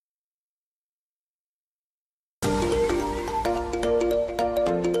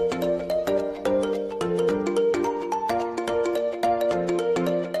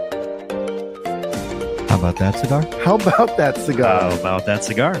about that cigar? How about that cigar? How about that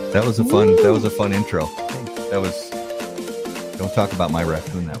cigar? That was a fun. That was a fun intro. That was. Don't talk about my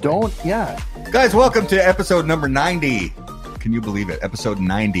raccoon that way. Don't. Yeah. Guys, welcome to episode number 90. Can you believe it? Episode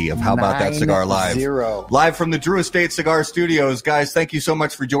 90 of How About That Cigar Live. 90. Live from the Drew Estate Cigar Studios. Guys, thank you so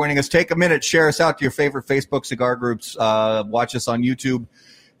much for joining us. Take a minute, share us out to your favorite Facebook cigar groups. Watch us on YouTube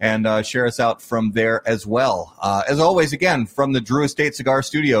and share us out from there as well. As always, again, from the Drew Estate Cigar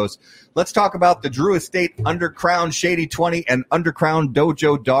Studios, let's talk about the Drew Estate Undercrown Shady 20 and Undercrown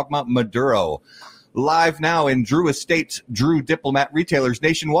Dojo Dogma Maduro. Live now in Drew Estate, Drew Diplomat retailers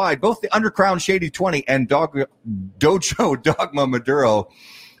nationwide. Both the Undercrown Shady 20 and Dojo Dogma Maduro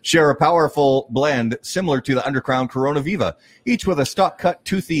share a powerful blend similar to the Undercrown Corona Viva, each with a stock-cut,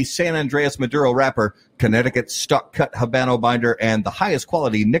 toothy San Andreas Maduro wrapper, Connecticut stock-cut Habano binder, and the highest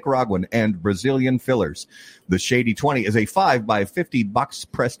quality Nicaraguan and Brazilian fillers. The Shady 20 is a 5x50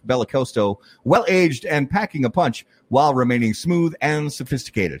 box-pressed Bellicosto, well-aged and packing a punch while remaining smooth and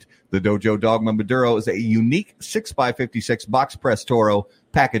sophisticated. The Dojo Dogma Maduro is a unique 6x56 box-pressed Toro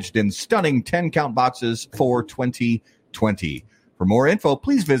packaged in stunning 10-count boxes for 2020. For more info,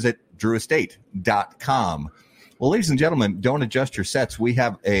 please visit drewestate.com. Well, ladies and gentlemen, don't adjust your sets. We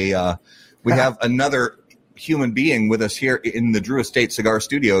have another human being with us here in the Drew Estate Cigar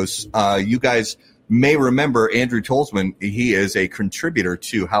Studios. You guys may remember Andrew Tolzman. He is a contributor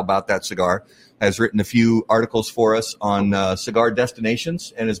to How About That Cigar, has written a few articles for us on cigar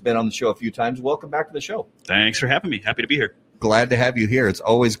destinations, and has been on the show a few times. Welcome back to the show. Thanks for having me. Happy to be here. Glad to have you here. It's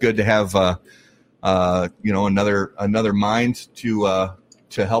always good to have another mind to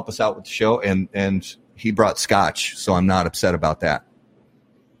help us out with the show, and he brought scotch, so I'm not upset about that.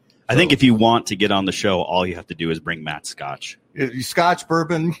 I think if you want to get on the show, all you have to do is bring Matt scotch. Scotch,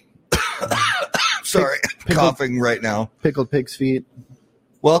 bourbon. Sorry, coughing right now. Pickled pig's feet.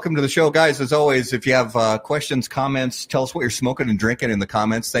 Welcome to the show, guys. As always, if you have questions, comments, tell us what you're smoking and drinking in the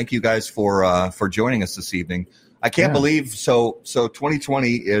comments. Thank you guys for joining us this evening. I can't believe so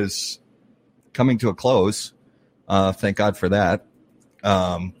 2020 is coming to a close. Thank God for that.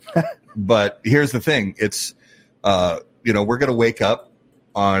 But here's the thing. It's, we're going to wake up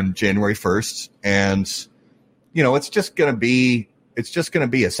on January 1st and, it's just going to be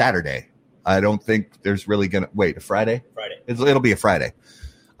a Saturday. I don't think there's really going to a Friday. It'll be a Friday.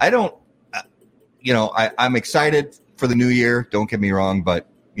 I'm excited for the new year. Don't get me wrong, but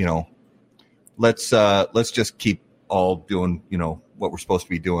let's just keep all doing, what we're supposed to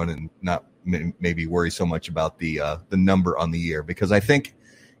be doing and not maybe worry so much about the number on the year, because I think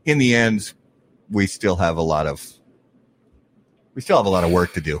in the end we still have a lot of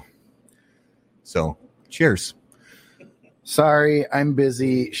work to do. So cheers. Sorry, I'm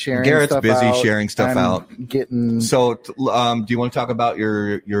busy sharing. Garrett's stuff busy out. sharing stuff out. So, do you want to talk about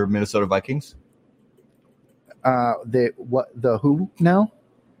your Minnesota Vikings? The who now?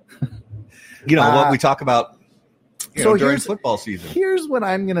 What we talk about during football season. Here's what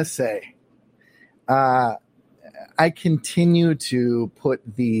I'm going to say. I continue to put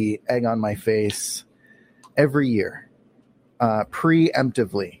the egg on my face every year,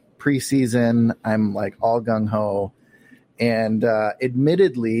 preemptively. Preseason, I'm like all gung-ho. And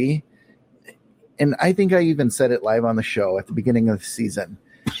admittedly, and I think I even said it live on the show at the beginning of the season,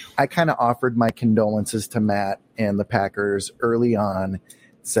 I kind of offered my condolences to Matt and the Packers early on,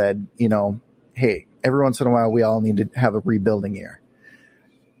 said, hey, every once in a while we all need to have a rebuilding year.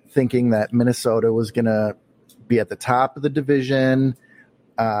 Thinking that Minnesota was going to be at the top of the division.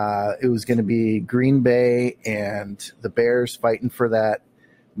 It was going to be Green Bay and the Bears fighting for that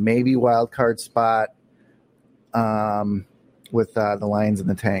maybe wild card spot. With the Lions in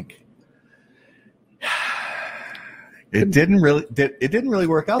the tank. It didn't really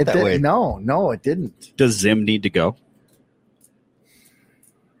work out that way. No, it didn't. Does Zim need to go?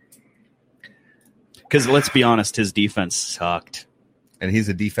 Because let's be honest, his defense sucked. And he's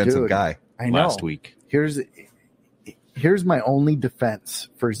a defensive guy. I know. Last week. Here's my only defense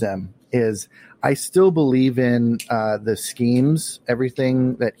for Zim is I still believe in the schemes,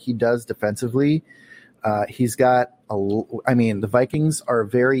 everything that he does defensively. He's got the Vikings are a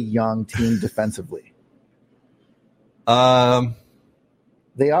very young team defensively. They are.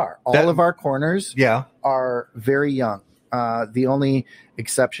 All of our corners are very young. The only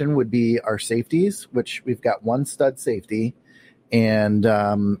exception would be our safeties, which we've got one stud safety. And,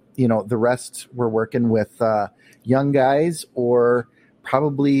 the rest we're working with young guys or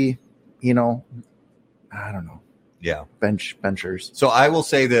probably, I don't know. Yeah. Benchers. So I will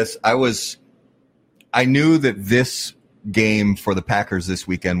say this. I knew that this game for the Packers this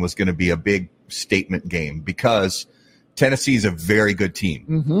weekend was going to be a big statement game because Tennessee is a very good team.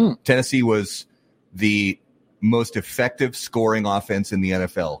 Mm-hmm. Tennessee was the most effective scoring offense in the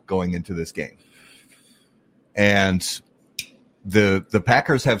NFL going into this game. And the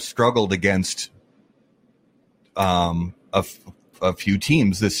Packers have struggled against a few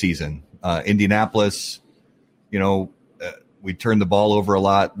teams this season. Indianapolis, we turned the ball over a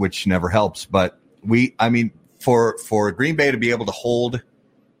lot, which never helps. But for Green Bay to be able to hold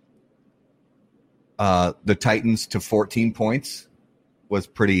the Titans to 14 points was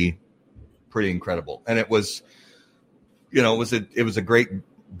pretty incredible. And it was a great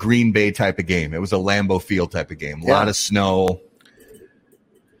Green Bay type of game. It was a Lambeau Field type of game. A lot of snow.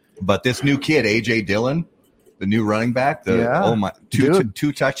 But this new kid, A.J. Dillon, the new running back,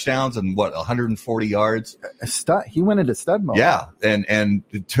 two touchdowns and 140 yards. He went into stud mode. Yeah,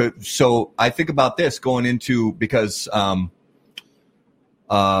 so I think about this going into because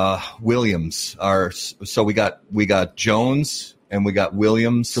Williams are so we got Jones and we got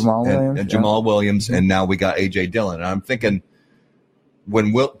Williams, Jamal Williams, and now we got A.J. Dillon. And I'm thinking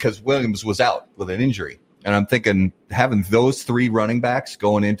because Williams was out with an injury, and I'm thinking having those three running backs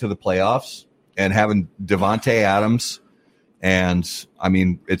going into the playoffs. And having Devontae Adams, and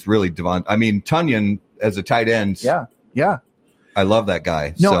it's really Tunyon as a tight end. Yeah, I love that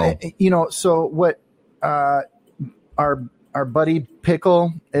guy. No, so what our buddy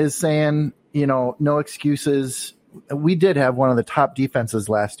Pickle is saying, no excuses. We did have one of the top defenses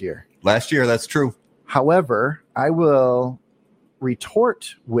last year. That's true. However, I will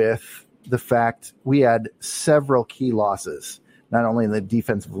retort with the fact we had several key losses. Not only in the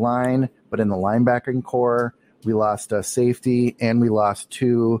defensive line, but in the linebacking core. We lost a safety, and we lost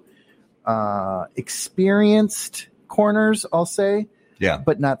two experienced corners, I'll say. Yeah.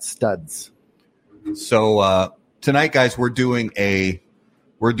 But not studs. So tonight, guys, we're doing a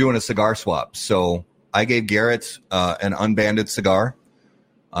cigar swap. So I gave Garrett an unbanded cigar.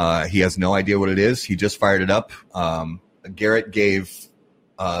 He has no idea what it is. He just fired it up. Garrett gave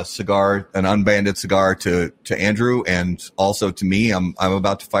an unbanded cigar to Andrew and also to me. I'm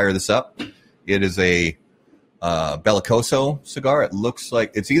about to fire this up. It is a Bellicoso cigar. It looks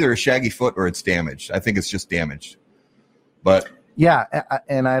like it's either a shaggy foot or it's damaged. I think it's just damaged. But yeah,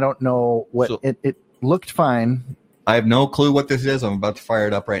 and I don't know what it looked fine. I have no clue what this is. I'm about to fire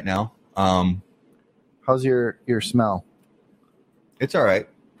it up right now. How's your smell? It's all right.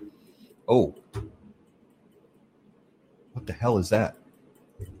 Oh, what the hell is that?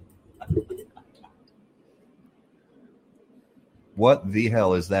 What the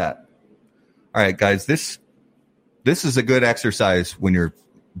hell is that? All right, guys, this is a good exercise when you're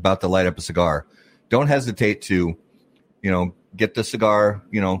about to light up a cigar. Don't hesitate to, get the cigar,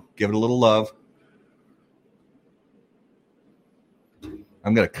 give it a little love.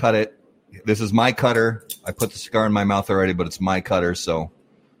 I'm going to cut it. This is my cutter. I put the cigar in my mouth already, but it's my cutter, so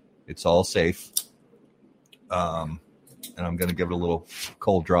it's all safe. And I'm going to give it a little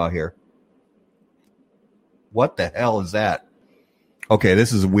cold draw here. What the hell is that? Okay,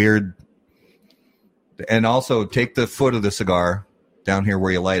 this is weird. And also take the foot of the cigar down here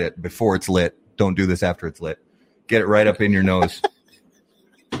where you light it before it's lit. Don't do this after it's lit. Get it right up in your nose.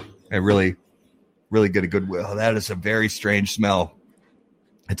 And really, really get a good whiff. Oh, that is a very strange smell.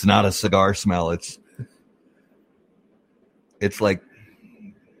 It's not a cigar smell. It's like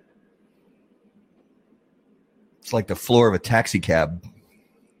the floor of a taxi cab.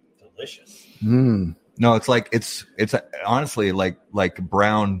 Delicious. No, it's like it's honestly like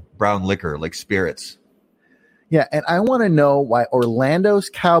brown liquor, like spirits. Yeah, and I want to know why Orlando's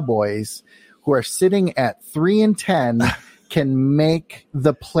Cowboys, who are sitting at 3-10, can make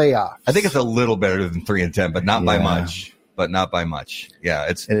the playoffs. I think it's a little better than 3-10, but not by much. Yeah,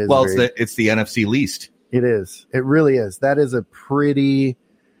 it's the NFC least. It is. It really is. That is a pretty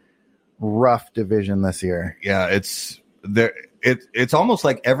rough division this year. Yeah, it's there. It's almost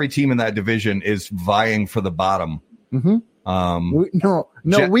like every team in that division is vying for the bottom. Mm-hmm.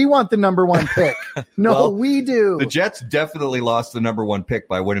 We want the number one pick. We do. The Jets definitely lost the number one pick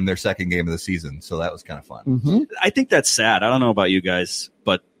by winning their second game of the season, so that was kind of fun. Mm-hmm. I think that's sad. I don't know about you guys,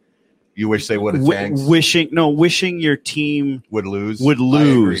 but you wish they would have tanked. Wishing your team would lose.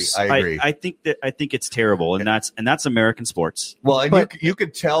 I agree. I think it's terrible, and that's American sports. Well, and you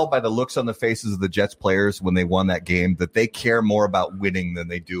could tell by the looks on the faces of the Jets players when they won that game that they care more about winning than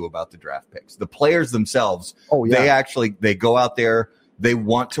they do about the draft picks. The players themselves, they go out there, they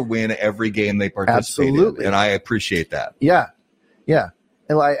want to win every game they participate in, and I appreciate that. Yeah.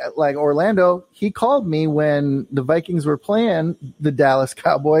 And like Orlando, he called me when the Vikings were playing the Dallas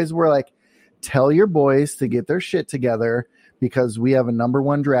Cowboys. We're like, tell your boys to get their shit together because we have a number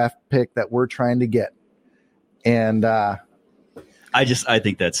one draft pick that we're trying to get. And I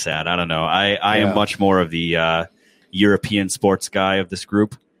think that's sad. I don't know. I am much more of the European sports guy of this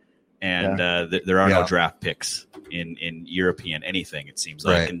group, and there are no draft picks in European anything. It seems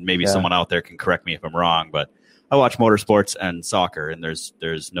like, and maybe someone out there can correct me if I'm wrong, but I watch motorsports and soccer, and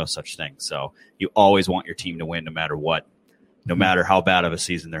there's no such thing. So you always want your team to win, no matter what, no matter how bad of a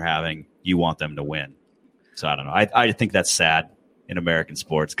season they're having. You want them to win. So I don't know. I think that's sad in American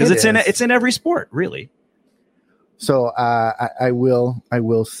sports because it's in every sport, really. So I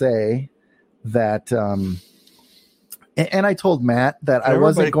will say that, and I told Matt that I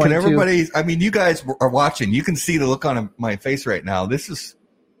wasn't going to. I mean, you guys are watching. You can see the look on my face right now.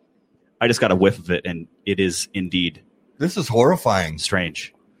 I just got a whiff of it, and it is indeed. This is horrifying.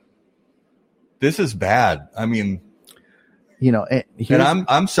 Strange. This is bad. I mean, and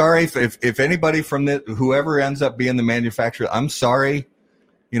I'm sorry if anybody from whoever ends up being the manufacturer. I'm sorry,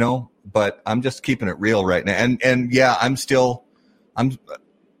 but I'm just keeping it real right now. And yeah,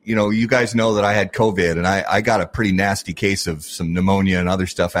 you guys know that I had COVID, and I got a pretty nasty case of some pneumonia and other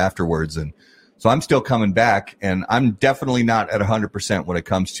stuff afterwards, and so I'm still coming back, and I'm definitely not at 100% when it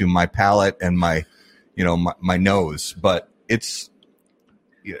comes to my palate and my nose, but it's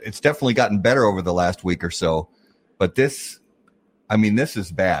definitely gotten better over the last week or so. But this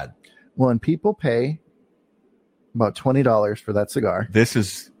is bad. Well, and people pay about $20 for that cigar. This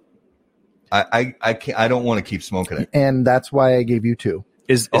is, I can't, I don't want to keep smoking it, and that's why I gave you 2.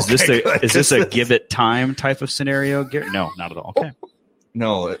 Is this a give it time type of scenario, Gary? No, not at all. Okay.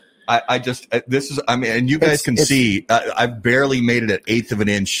 No. And you guys can see, I've barely made it an eighth of an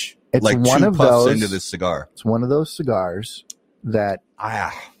inch. It's like one 2 of puffs those, into this cigar. It's one of those cigars that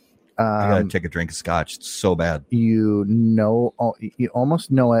I gotta take a drink of scotch. It's so bad. You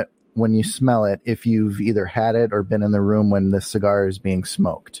almost know it when you smell it if you've either had it or been in the room when the cigar is being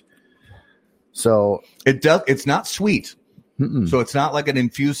smoked. So it's not sweet. So it's not like an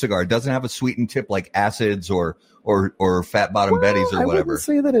infused cigar. It doesn't have a sweetened tip like acids or Fat Bottom Betties or whatever. I wouldn't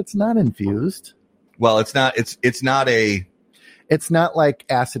say that it's not infused. Well, it's not. It's not a. It's not like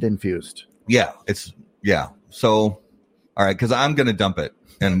acid infused. Yeah. So, all right, because I'm gonna dump it,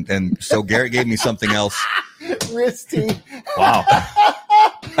 and so Garrett gave me something else. Risty. Wow.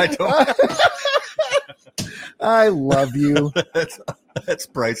 I love you. That's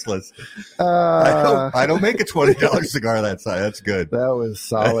priceless. I don't make a $20 cigar that size. That's good. That was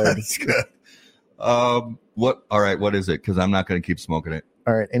solid. That's good. What? All right. What is it? Because I'm not going to keep smoking it.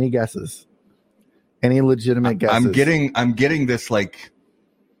 All right. Any guesses? Any legitimate guesses? I'm getting this like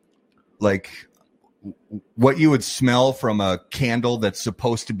what you would smell from a candle that's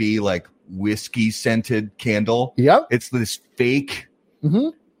supposed to be like whiskey scented candle. Yep. It's this fake. Mm-hmm.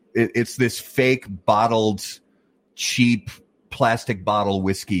 It's this fake bottled, cheap plastic bottle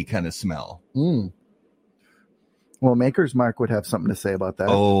whiskey kind of smell. Mm. Well, Maker's Mark would have something to say about that.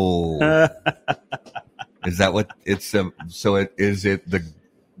 Oh, is that what it's? Is it the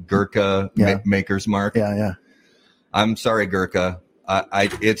Gurkha Maker's Mark? Yeah. I'm sorry, Gurkha.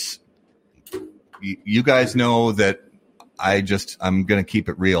 You guys know that I'm going to keep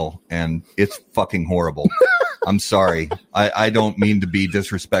it real, and it's fucking horrible. I'm sorry. I don't mean to be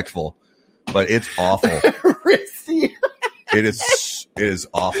disrespectful, but it's awful. It is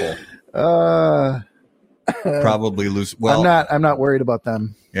awful. Probably lose. Well, I'm not worried about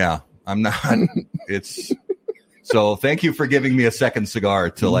them. Yeah, I'm not. It's so. Thank you for giving me a second cigar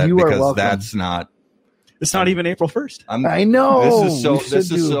to let, because that's not. It's not even April 1st. I know.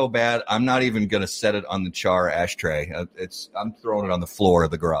 This is so bad. I'm not even going to set it on the char ashtray. I'm throwing it on the floor of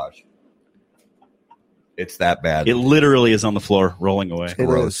the garage. It's that bad. It literally is on the floor, rolling away. It's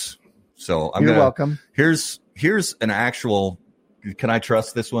gross. So You're welcome. Here's an actual. Can I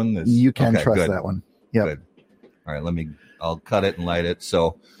trust this one? You can trust that one. Yep. Good. All right. I'll cut it and light it.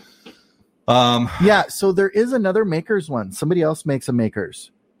 So. Yeah. So there is another Maker's one. Somebody else makes a Maker's.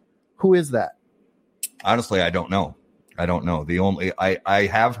 Who is that? Honestly, I don't know. The only I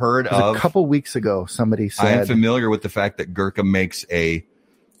have heard of a couple weeks ago. Somebody said I am familiar with the fact that Gurkha makes a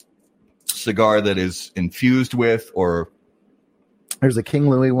cigar that is infused with, or there's a King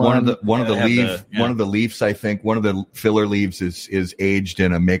Louis one. One of the leaves. I think one of the filler leaves is aged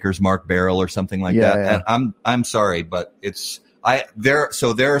in a Maker's Mark barrel or something like that. Yeah. And I'm sorry, but there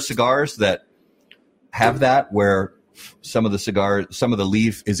are cigars that have that where some of the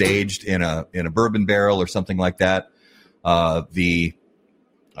leaf is aged in a bourbon barrel or something like that. The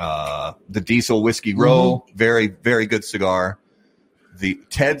Diesel Whiskey Row, very, very good cigar. The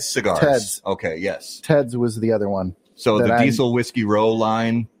Ted's cigars. Ted's. Okay, yes. Ted's was the other one. So the Diesel Whiskey Row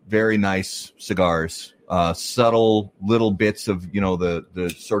line, very nice cigars. Subtle little bits of,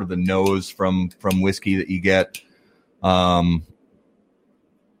 the sort of the nose from whiskey that you get.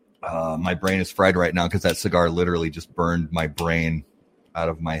 My brain is fried right now because that cigar literally just burned my brain out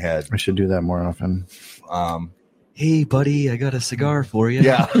of my head. I should do that more often. Hey, buddy, I got a cigar for you.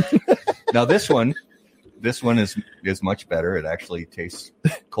 Yeah. Now this one is much better. It actually tastes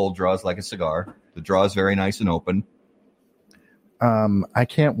cold draws like a cigar. The draw is very nice and open. I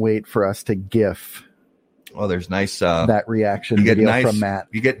can't wait for us to GIF. Oh, there's nice that reaction video from Matt.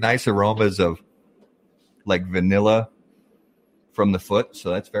 You get nice aromas of like vanilla from the foot, so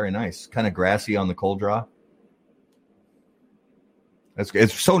that's very nice. Kind of grassy on the cold draw.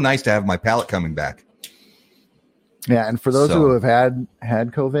 It's so nice to have my palate coming back. Yeah, and for those who have had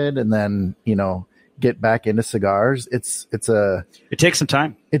COVID and then get back into cigars, it takes some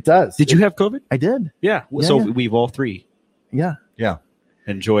time. It does. Did you have COVID? I did. Yeah. So we've all three. Yeah.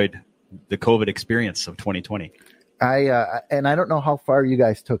 Enjoyed the COVID experience of 2020. I don't know how far you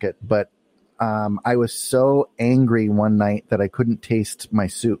guys took it, but I was so angry one night that I couldn't taste my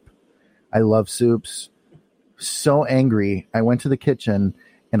soup. I love soups. So angry. I went to the kitchen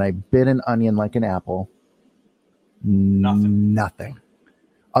and I bit an onion like an apple. Nothing.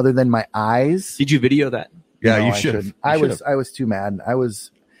 Other than my eyes. Did you video that? Yeah, you should. I was too mad. I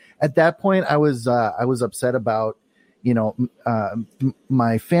was at that point. I was upset about,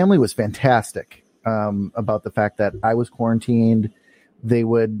 my family was fantastic about the fact that I was quarantined. They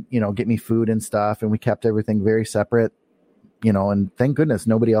would, get me food and stuff, and we kept everything very separate, and thank goodness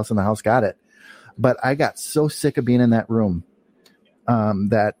nobody else in the house got it. But I got so sick of being in that room and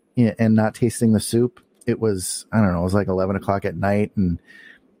not tasting the soup. It was, I don't know, it was like 11 o'clock at night, and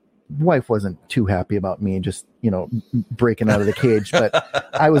wife wasn't too happy about me just, breaking out of the cage, but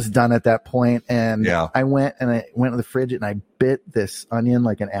I was done at that point. And I went to the fridge and I bit this onion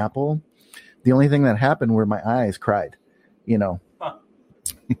like an apple. The only thing that happened were my eyes cried,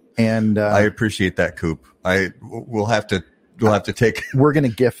 and I appreciate that, Coop. We'll have to take, we're going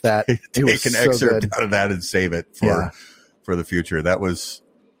to gift that. Take an excerpt out of that and save it for the future. That was,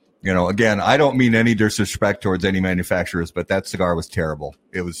 again, I don't mean any disrespect towards any manufacturers, but that cigar was terrible.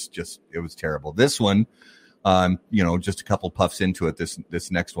 It was terrible. This one, just a couple puffs into it,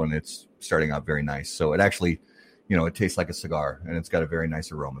 this next one, it's starting out very nice. So it actually, it tastes like a cigar and it's got a very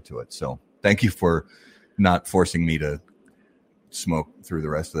nice aroma to it. So thank you for not forcing me to smoke through the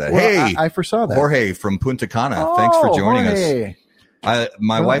rest of that. Well, hey, I foresaw that. Jorge from Punta Cana. Thanks for joining us.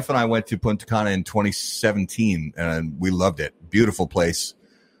 My wife and I went to Punta Cana in 2017 and we loved it. Beautiful place.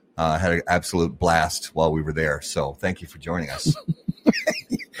 Had an absolute blast while we were there. So thank you for joining us.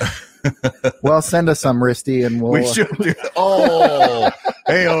 Well, send us some, Risty, and we should do. Oh,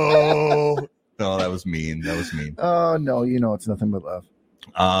 hey-oh. No, that was mean. Oh no, it's nothing but love.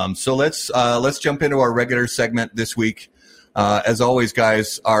 So let's jump into our regular segment this week. As always,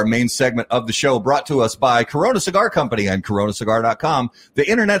 guys, our main segment of the show brought to us by Corona Cigar Company and coronacigar.com, the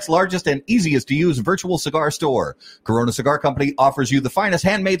internet's largest and easiest to use virtual cigar store. Corona Cigar Company offers you the finest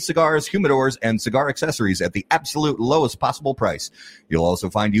handmade cigars, humidors, and cigar accessories at the absolute lowest possible price. You'll also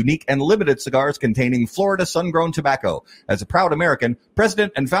find unique and limited cigars containing Florida sun-grown tobacco. As a proud American,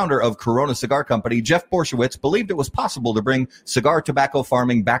 president and founder of Corona Cigar Company, Jeff Borshowitz, believed it was possible to bring cigar tobacco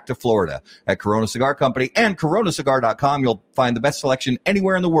farming back to Florida. At Corona Cigar Company and coronacigar.com, you'll find the best selection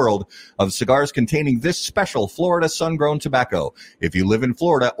anywhere in the world of cigars containing this special Florida sun-grown tobacco. If you live in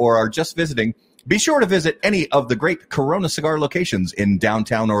Florida or are just visiting, be sure to visit any of the great Corona Cigar locations in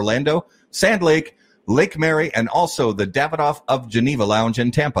downtown Orlando, Sand Lake, Lake Mary, and also the Davidoff of Geneva Lounge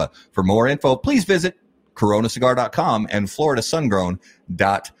in Tampa. For more info, please visit coronacigar.com and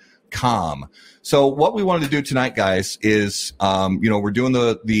floridasungrown.com. So what we wanted to do tonight, guys, is, we're doing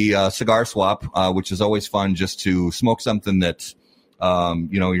the cigar swap, which is always fun, just to smoke something that,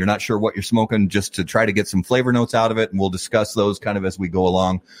 you're not sure what you're smoking, just to try to get some flavor notes out of it. And we'll discuss those kind of as we go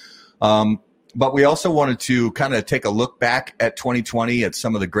along. But we also wanted to kind of take a look back at 2020 at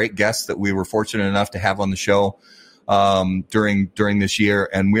some of the great guests that we were fortunate enough to have on the show, during this year.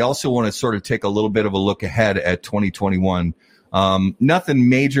 And we also want to sort of take a little bit of a look ahead at 2021. Nothing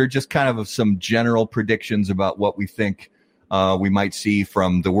major, just kind of some general predictions about what we think we might see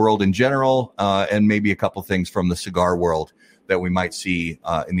from the world in general, and maybe a couple things from the cigar world that we might see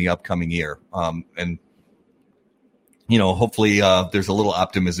in the upcoming year. And hopefully there's a little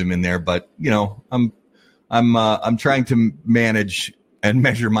optimism in there, but I'm trying to manage and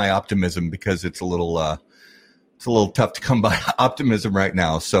measure my optimism because it's a little tough to come by optimism right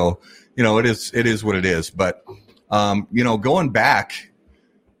now. So it is what it is, but. Going back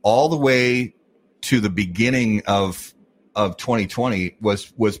all the way to the beginning of 2020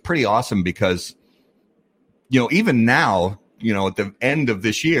 was pretty awesome because, even now, at the end of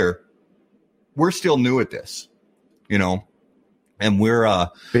this year, we're still new at this, And we're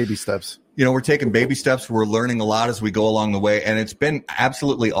baby steps. We're taking baby steps. We're learning a lot as we go along the way. And it's been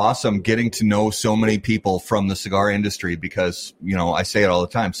absolutely awesome getting to know so many people from the cigar industry because, I say it all the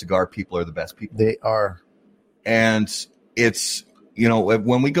time, cigar people are the best people. They are. And it's,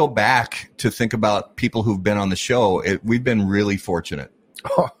 when we go back to think about people who've been on the show, we've been really fortunate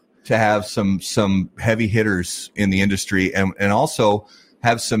to have some heavy hitters in the industry and also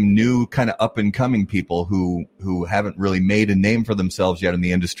have some new kind of up and coming people who haven't really made a name for themselves yet in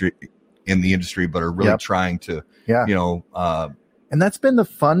the industry, but are really trying to, and that's been the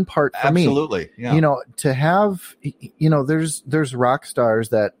fun part for me. Absolutely. Yeah. To have, there's rock stars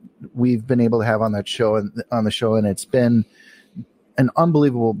that we've been able to have on the show, and it's been an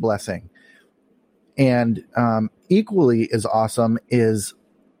unbelievable blessing. And equally as awesome is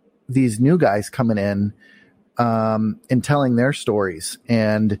these new guys coming in and telling their stories.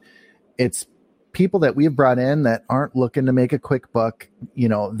 And it's people that we've brought in that aren't looking to make a quick buck,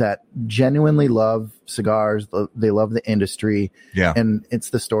 that genuinely love cigars. They love the industry. Yeah. And it's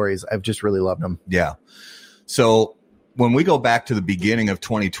the stories. I've just really loved them. Yeah. So when we go back to the beginning of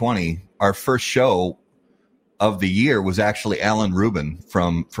 2020, our first show of the year was actually Alan Rubin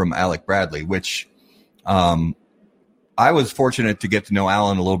from Alec Bradley, which I was fortunate to get to know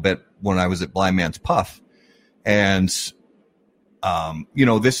Alan a little bit when I was at Blind Man's Puff. And this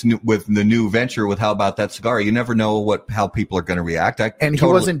with the new venture with How About That Cigar, you never know how people are going to react. He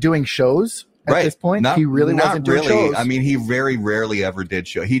wasn't doing shows at this point. He really wasn't doing shows. I mean, he very rarely ever did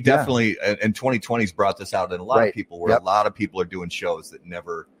show. He definitely, and 2020's brought this out in a lot of people where a lot of people are doing shows that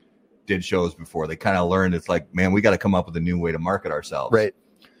never did shows before. They kind of learned it's like, man, we got to come up with a new way to market ourselves. Right.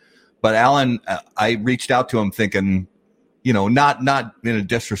 But Alan, I reached out to him thinking, not in a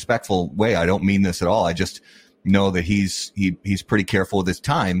disrespectful way. I don't mean this at all. I just know that he's pretty careful with his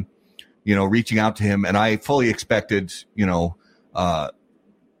time, reaching out to him. And I fully expected,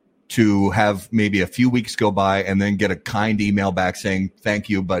 to have maybe a few weeks go by and then get a kind email back saying, thank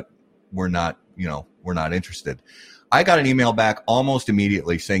you, but we're not interested. I got an email back almost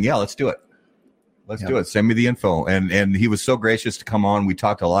immediately saying, yeah, let's do it. Let's do it. Send me the info. And he was so gracious to come on. We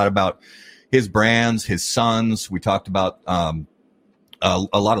talked a lot about his brands, his sons. We talked about,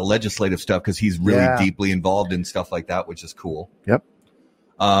 a lot of legislative stuff because he's really deeply involved in stuff like that, which is cool. Yep.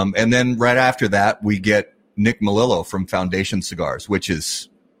 And then right after that, we get Nick Melillo from Foundation Cigars, which is,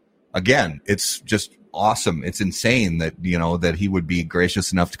 again, it's just awesome. It's insane that, that he would be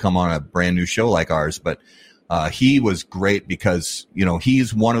gracious enough to come on a brand new show like ours. But he was great because,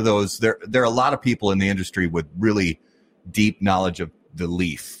 he's one of those, there are a lot of people in the industry with really deep knowledge of the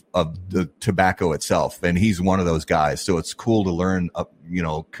leaf of the tobacco itself. And he's one of those guys. So it's cool to learn,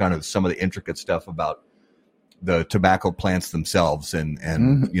 kind of some of the intricate stuff about the tobacco plants themselves and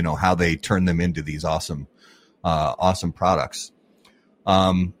how they turn them into these awesome products.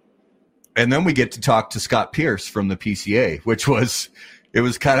 And then we get to talk to Scott Pierce from the PCA, it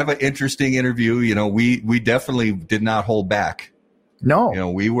was kind of an interesting interview. We definitely did not hold back. No,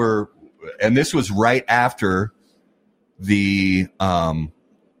 and this was right after the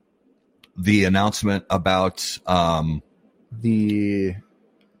announcement about the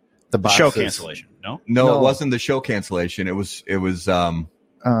show cancellation. No, it wasn't the show cancellation. It was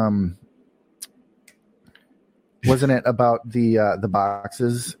wasn't it about the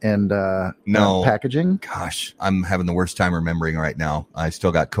boxes and packaging? Gosh, I'm having the worst time remembering right now. I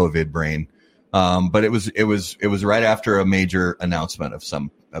still got COVID brain. But it was right after a major announcement of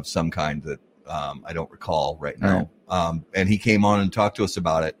some kind that I don't recall right now. And he came on and talked to us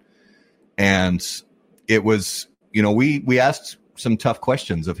about it. And it was, we asked some tough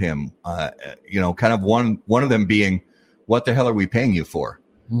questions of him, kind of one of them being, what the hell are we paying you for?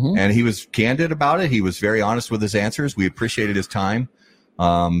 Mm-hmm. And he was candid about it. He was very honest with his answers. We appreciated his time.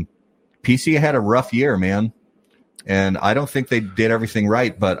 PCA had a rough year, man. And I don't think they did everything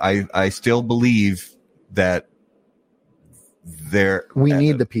right, but I still believe that we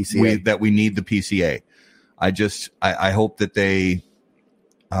need the PCA. We need the PCA. I hope that they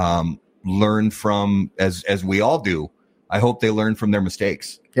learn from, as we all do. I hope they learn from their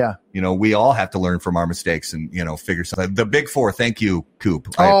mistakes. Yeah. We all have to learn from our mistakes and, figure something. The Big Four. Thank you, Coop.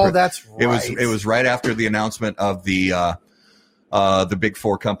 That's right. It was right after the announcement of the Big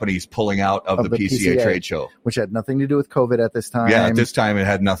Four companies pulling out of the PCA trade show, which had nothing to do with COVID at this time. Yeah, at this time it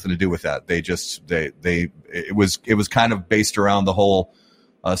had nothing to do with that. It was kind of based around the whole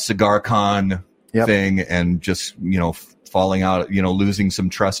CigarCon thing and just falling out, losing some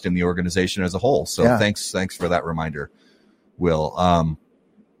trust in the organization as a whole. So thanks for that reminder, Will.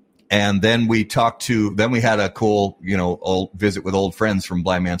 And then we had a cool, old visit with old friends from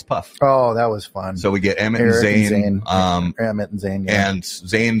Blind Man's Puff. Oh, that was fun. So we get Emmett and Zane. Emmett and Zane, yeah. And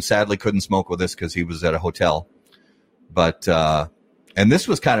Zane sadly couldn't smoke with us because he was at a hotel. But, and this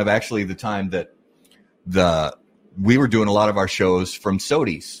was kind of actually the time that we were doing a lot of our shows from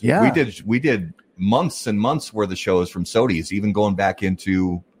Sodies. Yeah. We did months and months worth of shows from Sodies, even going back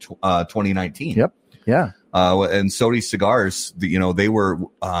into 2019. Yep. Yeah. And Sodies Cigars, they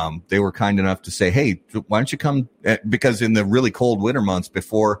were kind enough to say, hey, why don't you come? Because in the really cold winter months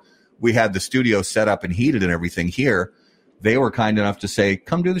before we had the studio set up and heated and everything here, they were kind enough to say,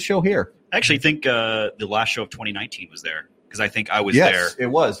 come do the show here. I actually think the last show of 2019 was there. Because I think I was there. Yes, it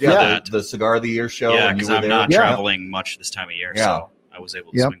was. Yeah, the Cigar of the Year show. Yeah, because I'm not traveling much this time of year, so I was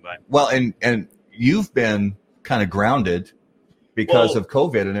able to swing by. Well, and you've been kind of grounded because of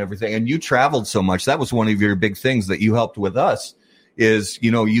COVID and everything, and you traveled so much. That was one of your big things that you helped with us is,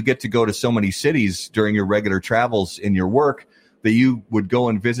 you get to go to so many cities during your regular travels in your work that you would go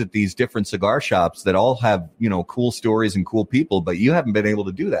and visit these different cigar shops that all have, cool stories and cool people, but you haven't been able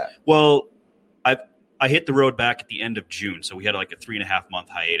to do that. Well, I hit the road back at the end of June, so we had like a 3.5 month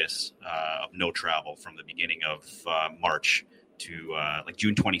hiatus of no travel from the beginning of March to like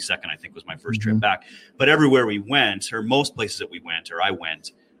June 22nd, I think was my first trip back. But everywhere we went, or most places that we went, or I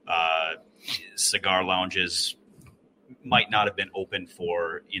went, cigar lounges might not have been open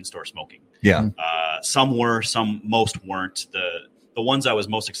for in-store smoking. Yeah. Most weren't. The ones I was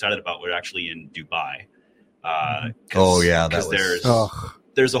most excited about were actually in Dubai.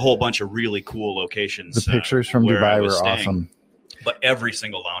 There's a whole bunch of really cool locations. The pictures from Dubai were awesome. But every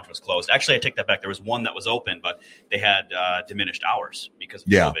single lounge was closed. Actually, I take that back. There was one that was open, but they had diminished hours because of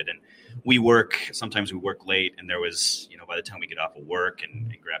COVID. And sometimes we work late, and there was, by the time we get off of work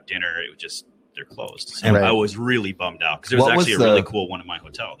and grab dinner, it was just, they're closed. So I was really bummed out because there was actually a really cool one in my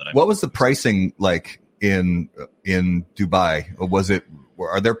hotel. What was the pricing like in Dubai?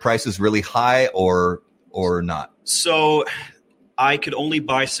 Are their prices really high or not? So I could only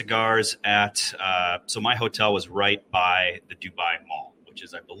buy cigars at so my hotel was right by the Dubai Mall, which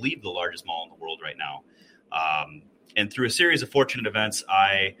is, I believe, the largest mall in the world right now. And through a series of fortunate events,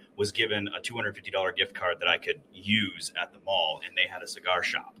 I was given a $250 gift card that I could use at the mall, and they had a cigar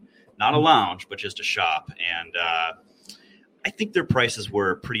shop. Not a lounge, but just a shop. And I think their prices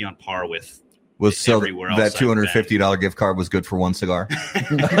were pretty on par with everywhere else. That $250 gift card was good for one cigar?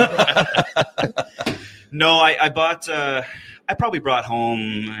 No, I bought... I probably brought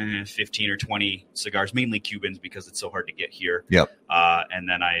home 15 or 20 cigars, mainly Cubans because it's so hard to get here. Yep. And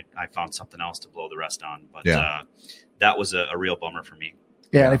then I found something else to blow the rest on. But that was a real bummer for me.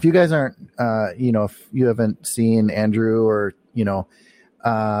 Yeah, and if you guys aren't, if you haven't seen Andrew or,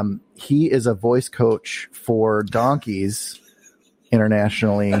 he is a voice coach for donkeys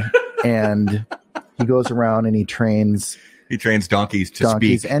internationally, and he goes around and he trains donkeys to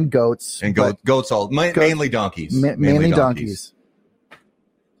speak. And goats. And goats mainly donkeys. Mainly donkeys.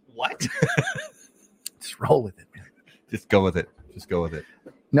 What? Just roll with it, man. Just go with it.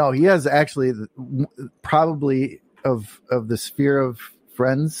 No, he has actually probably of the sphere of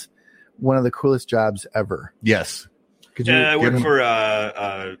friends, one of the coolest jobs ever. Yes. I work for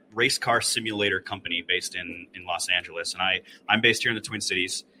a race car simulator company based in Los Angeles, and I'm based here in the Twin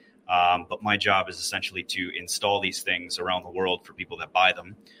Cities. But my job is essentially to install these things around the world for people that buy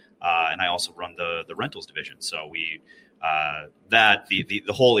them. And I also run the rentals division. So the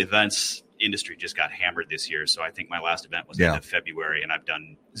whole events industry just got hammered this year. So I think my last event was in February, and I've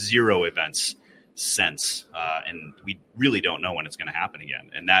done 0 events since. And we really don't know when it's going to happen again.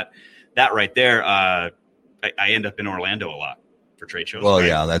 And that right there, I end up in Orlando a lot for trade shows. Well,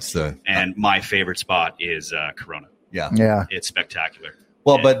 right? And my favorite spot is Corona. Yeah. It's spectacular.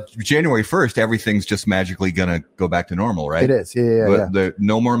 Well, but January 1st, everything's just magically going to go back to normal, right? It is. Yeah.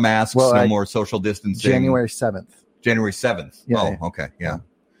 No more masks, no more social distancing. January 7th. January 7th. Yeah, oh, okay. Yeah.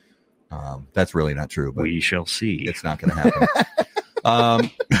 That's really not true, but we shall see. It's not going to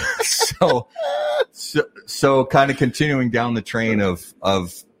happen. So kind of continuing down the train of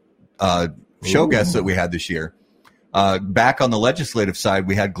show guests that we had this year. Back on the legislative side,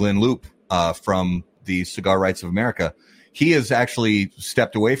 we had Glenn Loop from the Cigar Rights of America. He has actually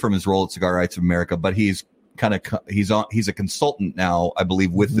stepped away from his role at Cigar Rights of America, but he's a consultant now, I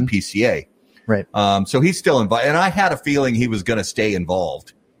believe, with the PCA. Right. So he's still involved, and I had a feeling he was going to stay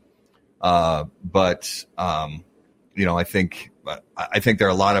involved. But I think there are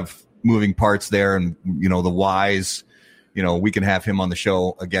a lot of moving parts there, and the whys. We can have him on the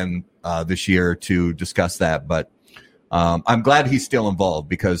show again this year to discuss that. But I'm glad he's still involved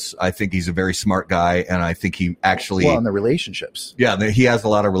because I think he's a very smart guy, and I think he actually in the relationships. Yeah, he has a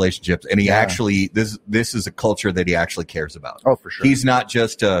lot of relationships, and he actually this is a culture that he actually cares about. Oh, for sure. He's not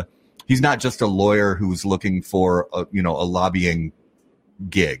just a lawyer who's looking for a lobbying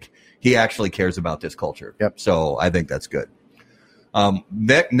gig. He actually cares about this culture. Yep. So I think that's good.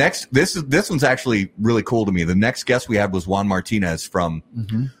 This one's actually really cool to me. The next guest we had was Juan Martinez from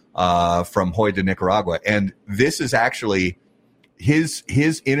Hoy de Nicaragua, and this is actually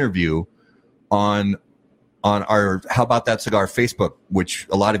his interview on our How About That Cigar Facebook, which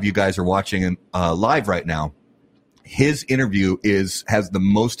a lot of you guys are watching live right now. His interview has the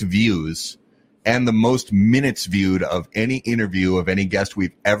most views and the most minutes viewed of any interview of any guest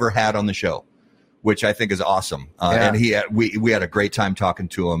we've ever had on the show, which I think is awesome. And we had a great time talking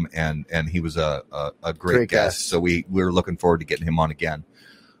to him, and he was a great guest. So we were looking forward to getting him on again.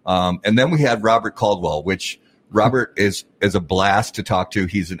 And then we had Robert Caldwell, which Robert is a blast to talk to.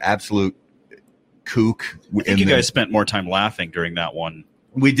 He's an absolute kook. I think you guys spent more time laughing during that one.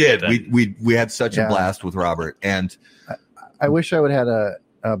 We did. We had such a blast with Robert, and I wish I would have had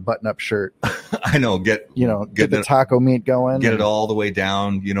a button-up shirt. I know. Get the taco meat going. Get it all the way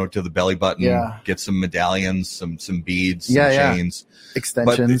down, to the belly button. Yeah. Get some medallions, some beads, some chains,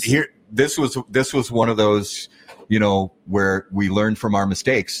 extensions. But this was one of those, where we learned from our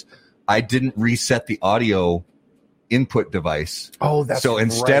mistakes. I didn't reset the audio input device. Oh, that's so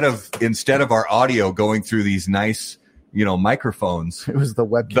instead of our audio going through these nice microphones, it was the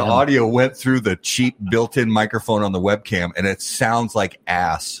webcam. The audio went through the cheap built-in microphone on the webcam, and it sounds like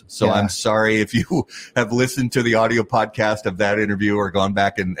ass. So I'm sorry if you have listened to the audio podcast of that interview or gone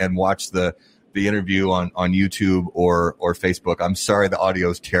back and watched the interview on YouTube or Facebook. I'm sorry the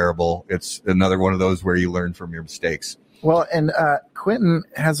audio is terrible. It's another one of those where you learn from your mistakes. Well, and Quentin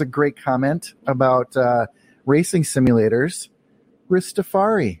has a great comment about racing simulators.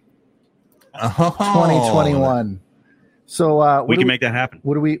 Ristafari 2021. So we can make that happen.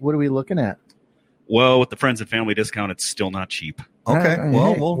 What are we looking at? Well, with the friends and family discount, it's still not cheap. Okay.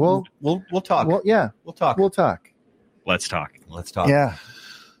 We'll talk. Well, yeah. We'll talk. Let's talk. Yeah.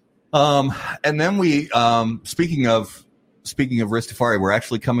 And then we speaking of Ristafari, we're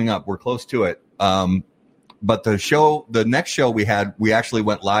actually coming up. We're close to it. But the next show we actually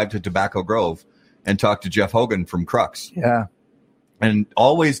went live to Tobacco Grove and talked to Jeff Hogan from Crux. Yeah. And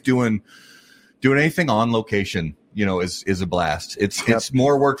always doing anything on location, is a blast. It's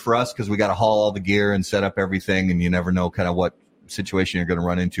more work for us because we got to haul all the gear and set up everything, and you never know kind of what situation you're going to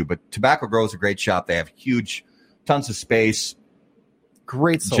run into. But Tobacco Grove is a great shop. They have tons of space.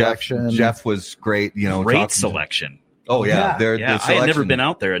 Great selection. Jeff was great. Great selection. Oh yeah, I had never been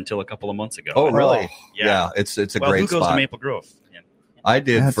out there until a couple of months ago. Oh really? Yeah. It's a great spot. Who goes to Maple Grove? Yeah. I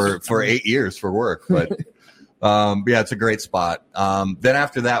did for 8 years for work, but. It's a great spot. Then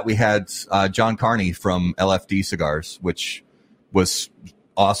after that, we had John Carney from LFD Cigars, which was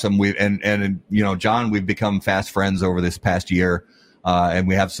awesome. John, we've become fast friends over this past year, and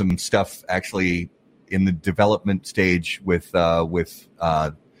we have some stuff actually in the development stage with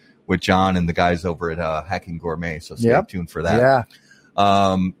John and the guys over at Hacking Gourmet. So stay tuned for that. Yeah.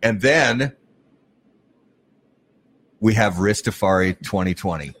 And then we have Ristafari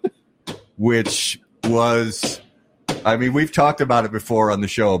 2020, which was, we've talked about it before on the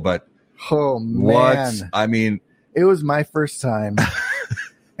show, but oh man, it was my first time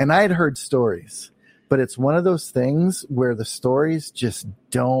and I had heard stories, but it's one of those things where the stories just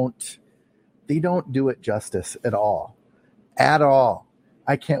don't do it justice at all.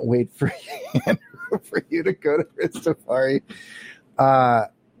 I can't wait for you to go to Ristafari.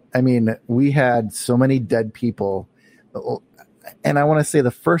 We had so many dead people. And I want to say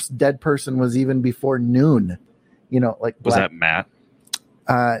the first dead person was even before noon. Was that Matt?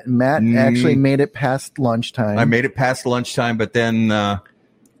 Matt actually made it past lunchtime. I made it past lunchtime, but then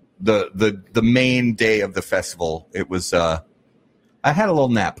the main day of the festival, it was I had a little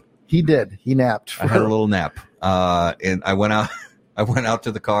nap. He did. He napped. I had a little nap. And I went out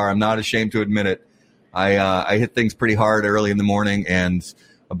to the car. I'm not ashamed to admit it. I hit things pretty hard early in the morning, and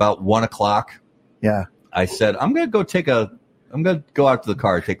about 1:00. Yeah. I said, I'm going to go out to the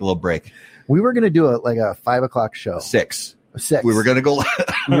car, take a little break. We were going to do a 5:00 show. 6. We were going to go.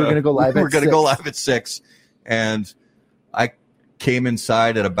 We were going to go live. We were going to go live at 6, and I came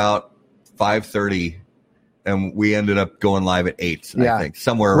inside at about 5:30, and we ended up going live at 8. Yeah. I think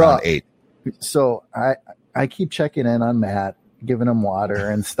somewhere around 8. So I keep checking in on Matt, giving him water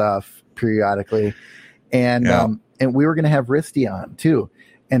and stuff periodically, and we were going to have Risty on too.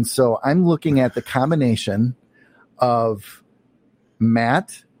 And so I'm looking at the combination of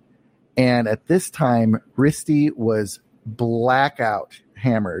Matt And at this time, Risty was blackout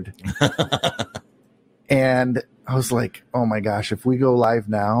hammered. And I was like, oh my gosh, if we go live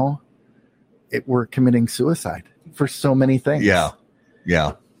now, we're committing suicide for so many things. Yeah.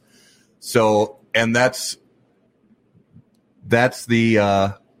 Yeah. So, and that's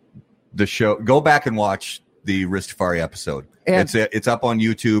the show. Go back and watch the Ristafari episode. And it's up on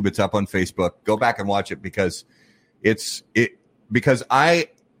YouTube. It's up on Facebook. Go back and watch it because because I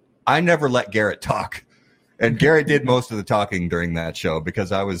never let Garrett talk, and Garrett did most of the talking during that show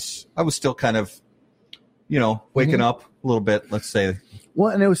because I was still kind of, waking up a little bit, let's say.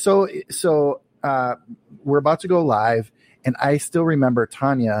 Well, and it was so we're about to go live, and I still remember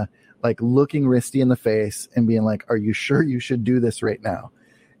Tanya like looking Risty in the face and being like, "Are you sure you should do this right now?"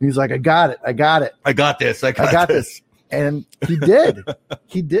 And he's like, I got it. I got this. And he did.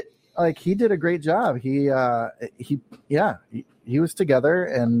 He did a great job. He was together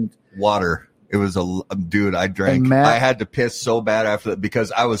and water. It was dude. I drank. I had to piss so bad after that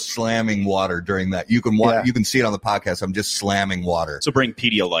because I was slamming water during that. You can see it on the podcast. I'm just slamming water. So bring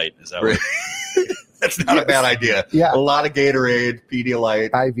Pedialyte. Is that right? That's not a bad idea. Yeah, a lot of Gatorade,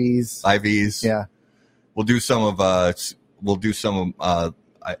 Pedialyte, IVs. Yeah, we'll do some of.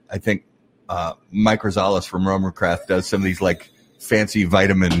 I think Mike Rosales from Romercraft does some of these like fancy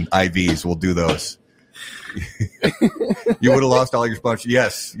vitamin IVs. We'll do those. You would have lost all your sponge.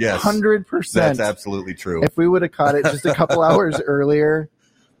 Yes, 100%. That's absolutely true. If we would have caught it just a couple hours earlier.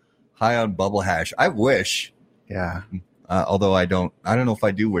 High on bubble hash. I wish. Yeah. Although I don't know if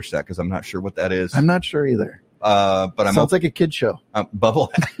I do wish that because I'm not sure what that is. I'm not sure either. But sounds like a kid show.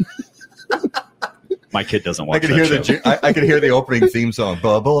 Bubble hash. My kid doesn't watch that show. I can hear the opening theme song.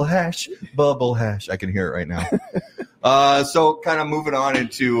 Bubble hash, bubble hash. I can hear it right now. So kind of moving on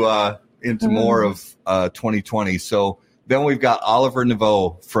into more of 2020. So then we've got Oliver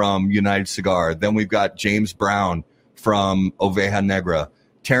Naveau from United Cigar. Then we've got James Brown from Oveja Negra.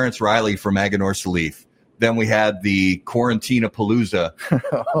 Terrence Riley from Aganor Salif. Then we had the Quarantina Palooza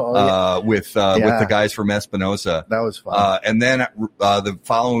with the guys from Espinosa. That was fun. And then the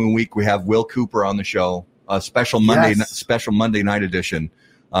following week we have Will Cooper on the show, a special Monday night edition.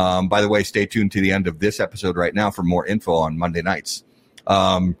 By the way, stay tuned to the end of this episode right now for more info on Monday nights.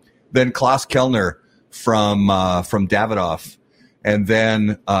 Then Klaus Kellner from Davidoff, and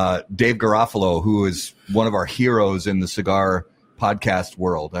then Dave Garofalo, who is one of our heroes in the cigar podcast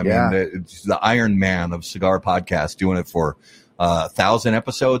world. I mean, it's the Iron Man of cigar podcast, doing it for 1,000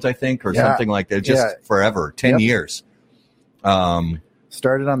 episodes, I think, or something like that. Just forever, 10 years.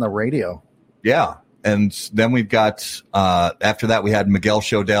 Started on the radio. Yeah. And then we've got, after that, we had Miguel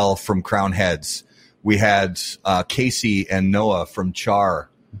Shodell from Crown Heads. We had Casey and Noah from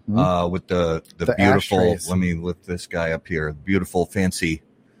Char with the beautiful, ashtrays. Let me lift this guy up here, beautiful, fancy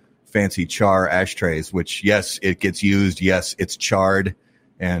Char ashtrays, which, yes, it gets used. Yes, it's charred,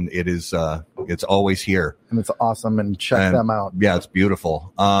 and it is it's always here. And it's awesome, and check them out. Yeah, it's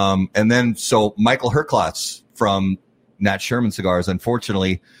beautiful. And then, so Michael Herklotz from Nat Sherman Cigars.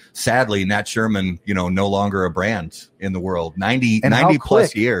 Unfortunately, sadly, Nat Sherman, no longer a brand in the world. 90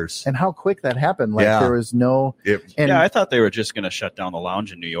 plus years. And how quick that happened. Like there was no. I thought they were just going to shut down the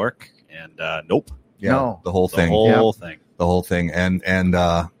lounge in New York, and nope. Yeah, no. The whole thing. The whole thing. And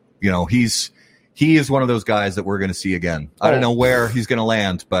he is one of those guys that we're going to see again. I don't know where he's going to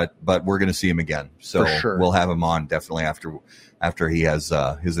land, but we're going to see him again. So we'll have him on definitely after he has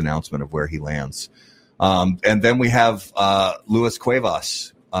his announcement of where he lands. And then we have Luis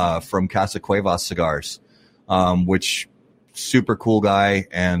Cuevas from Casa Cuevas Cigars, which super cool guy,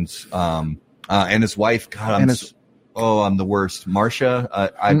 and his wife. God, I'm the worst.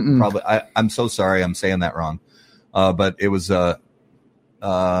 Marcia. I'm so sorry. I'm saying that wrong. But it was it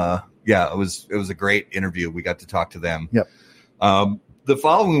was a great interview. We got to talk to them. Yep. The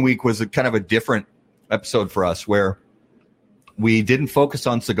following week was a kind of a different episode for us, where we didn't focus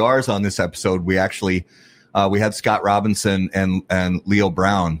on cigars on this episode. We actually we had Scott Robinson and Leo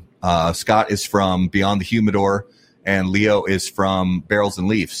Brown. Scott is from Beyond the Humidor, and Leo is from Barrels and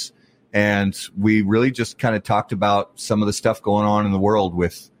Leafs. And we really just kind of talked about some of the stuff going on in the world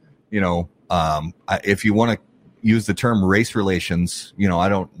with, if you want to use the term race relations, I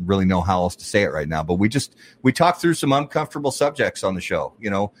don't really know how else to say it right now, but we talked through some uncomfortable subjects on the show.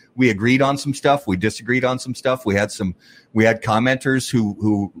 We agreed on some stuff. We disagreed on some stuff. We had commenters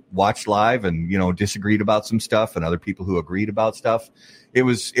who watched live and, disagreed about some stuff, and other people who agreed about stuff. It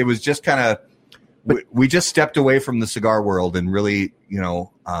was just kind of, we just stepped away from the cigar world and really,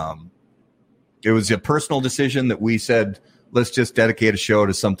 it was a personal decision that we said, let's just dedicate a show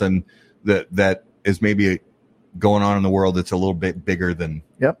to something that is maybe going on in the world that's a little bit bigger than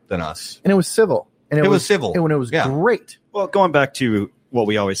us. And it was civil. And it was civil. And it was great. Well, going back to what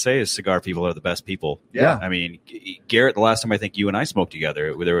we always say is cigar people are the best people. Yeah. I mean, Garrett, the last time I think you and I smoked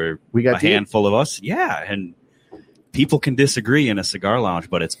together, we got a deep. handful of us. Yeah. And people can disagree in a cigar lounge,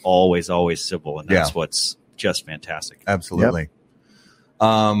 but it's always civil. And that's what's just fantastic. Absolutely.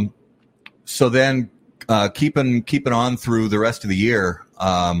 Yep. So then keeping on through the rest of the year,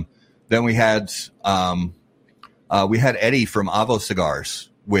 then we had Eddie from Avo Cigars,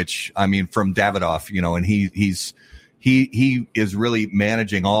 which, I mean, from Davidoff, you know, and he is really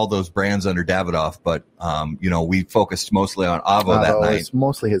managing all those brands under Davidoff, but you know, we focused mostly on Avo that night. It's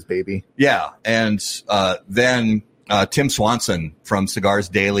mostly his baby. Yeah, and then Tim Swanson from Cigars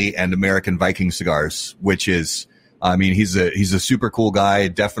Daily and American Viking Cigars, which is, I mean, he's a super cool guy.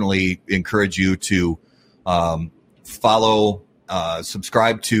 Definitely encourage you to follow,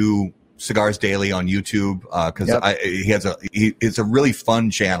 subscribe to Cigars Daily on YouTube, because it's a really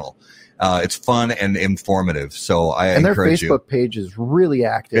fun channel. It's fun and informative, so I encourage you. And their Facebook page is really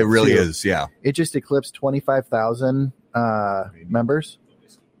active. It really is, yeah. It just eclipsed 25,000 members.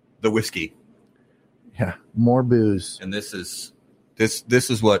 The whiskey, yeah, more booze. and this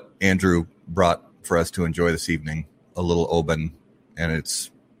is what Andrew brought for us to enjoy this evening. A little Oban, and it's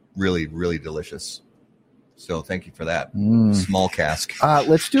really, really delicious. So thank you for that. Small cask.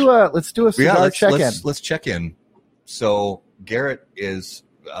 Let's do a cigar check-in. Let's check in. So Garrett is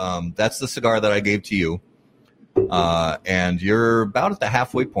that's the cigar that I gave to you, and you're about at the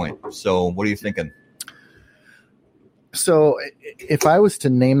halfway point. So what are you thinking? So if I was to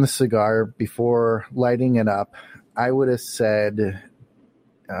name the cigar before lighting it up, I would have said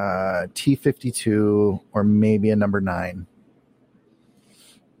T52 or maybe a number 9.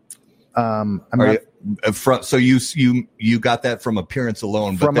 So you got that from appearance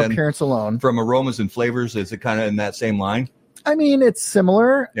alone, but then appearance alone, from aromas and flavors, is it kind of in that same line? I mean, it's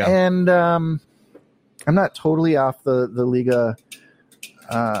similar, and I'm not totally off the Liga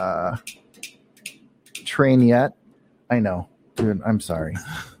train yet. I know, dude. I'm sorry.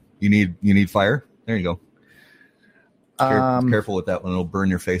 You need fire. There you go. Careful with that one; it'll burn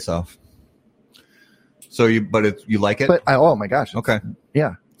your face off. So you like it? But oh my gosh! Okay,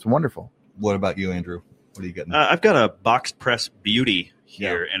 yeah, it's wonderful. What about you, Andrew? What are you getting? I've got a box press beauty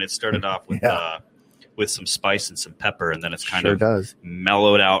here, and it started off with some spice and some pepper, and then it's kind of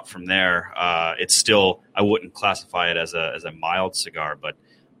mellowed out from there. It's still, I wouldn't classify it as a mild cigar, but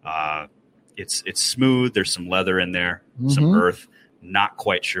it's smooth. There's some leather in there, some earth. Not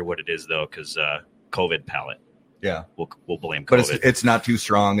quite sure what it is though, because COVID palate. Yeah, we'll blame COVID. But it's not too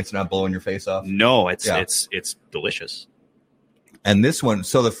strong. It's not blowing your face off. No, it's delicious. And this one,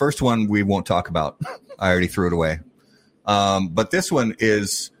 so the first one we won't talk about. I already threw it away. But this one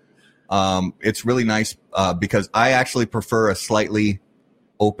is, it's really nice because I actually prefer a slightly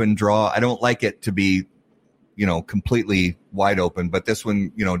open draw. I don't like it to be, you know, completely wide open. But this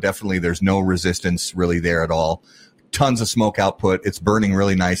one, you know, definitely there's no resistance really there at all. Tons of smoke output. It's burning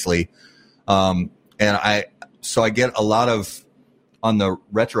really nicely. And I get a lot of on the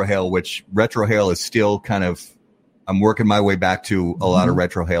retrohale, which retrohale is still kind of. I'm working my way back to a lot of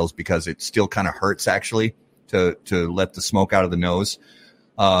retrohales because it still kind of hurts actually to let the smoke out of the nose.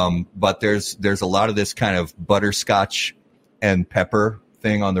 But there's a lot of this kind of butterscotch and pepper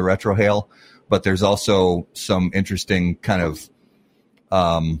thing on the retrohale, but there's also some interesting kind of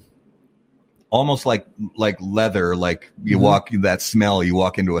almost like leather, like you walk that smell, you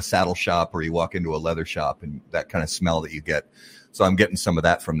walk into a saddle shop or you walk into a leather shop and that kind of smell that you get. So I'm getting some of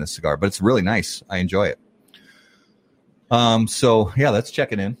that from this cigar, but it's really nice. I enjoy it. So yeah, that's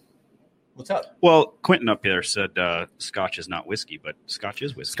checking in. What's up? Well, Quentin up there said Scotch is not whiskey, but Scotch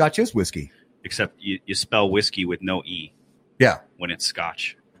is whiskey. Scotch is whiskey. Except you spell whiskey with no E. Yeah. When it's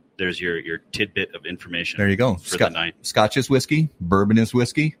Scotch. There's your tidbit of information. There you go. For the night. Scotch is whiskey. Bourbon is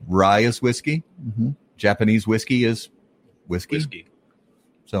whiskey. Rye is whiskey. Japanese whiskey is whiskey.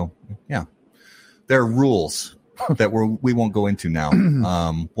 So, yeah. There are rules that we won't go into now.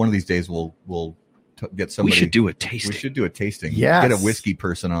 One of these days we'll get somebody. We should do a tasting. Yes. Get a whiskey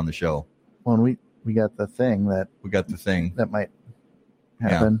person on the show. Well, we got the thing that might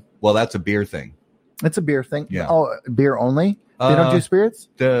happen. Yeah. Well, that's a beer thing. It's a beer thing. Yeah. Oh, beer only? They don't do spirits?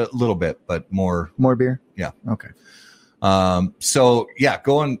 A little bit, but more. More beer? Yeah. Okay. So yeah,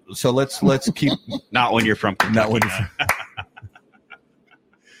 going. So let's keep. Not when you're from Kentucky. Not when you're from.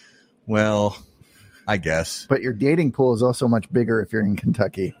 Well, I guess. But your dating pool is also much bigger if you're in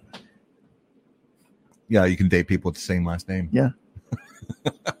Kentucky. Yeah, you can date people with the same last name. Yeah.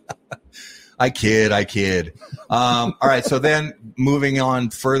 I kid. All right. So then moving on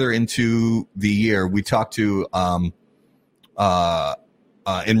further into the year, we talked to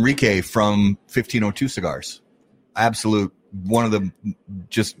Enrique from 1502 Cigars. Absolute, one of the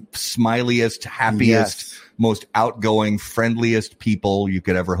just smiliest, happiest, most outgoing, friendliest people you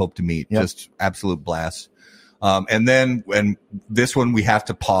could ever hope to meet. Yep. Just absolute blast. And then when this one, we have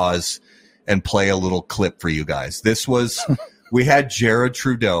to pause and play a little clip for you guys. This was, we had Jared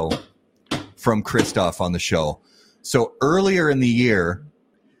Trudeau from Christoph on the show. So earlier in the year,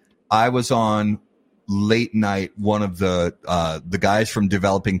 I was on late night. One of the guys from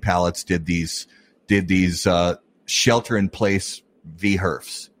Developing Palates did these shelter in place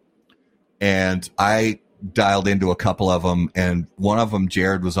VHERFs. And I dialed into a couple of them, and one of them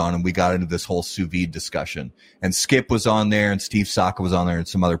Jared was on, and we got into this whole sous vide discussion. And Skip was on there, and Steve Saka was on there, and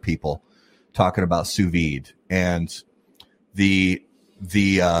some other people talking about sous vide. And the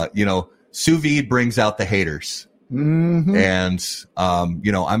sous vide brings out the haters. Mm-hmm. And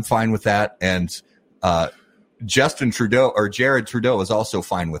I'm fine with that. And Justin Trudeau or Jared Trudeau is also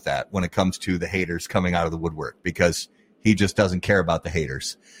fine with that when it comes to the haters coming out of the woodwork, because he just doesn't care about the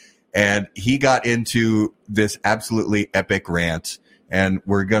haters. And he got into this absolutely epic rant, and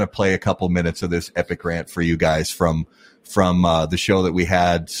we're going to play a couple minutes of this epic rant for you guys from the show that we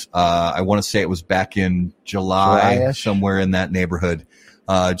had. I want to say it was back in July, somewhere in that neighborhood,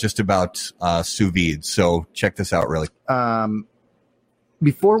 just about sous vide. So check this out, really.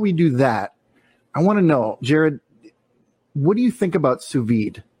 Before we do that, I want to know, Jared, what do you think about sous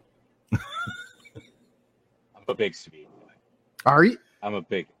vide? I'm a big sous vide guy. Are you? I'm a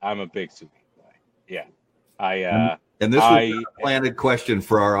big sous vide guy. Yeah. And this was a planted question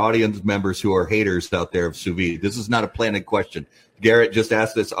for our audience members who are haters out there of sous vide. This is not a planted question. Garrett just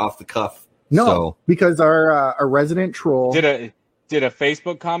asked this off the cuff. No, because our resident troll did a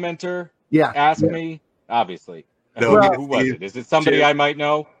Facebook commenter ask me? Obviously. No, who was it? Is it somebody I might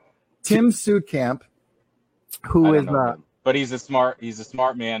know? Tim Sudkamp, who is but he's a smart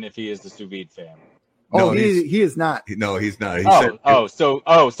man if he is the sous vide fan. No, he is not. No, he's not.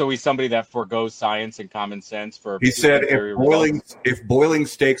 So he's somebody that forgoes science and common sense for. He said if boiling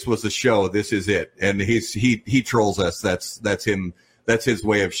steaks was a show, this is it, and he trolls us. That's him. That's his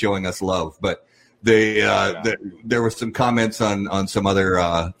way of showing us love. But there were some comments on some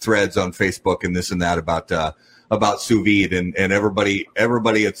other threads on Facebook and this and that about sous vide, and everybody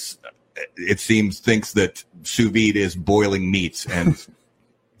it seems thinks that sous vide is boiling meats, and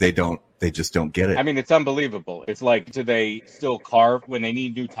they just don't get it. I mean, it's unbelievable. It's like, do they still carve when they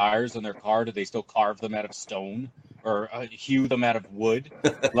need new tires on their car? Do they still carve them out of stone or hew them out of wood?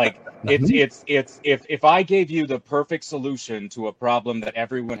 Like, it's if I gave you the perfect solution to a problem that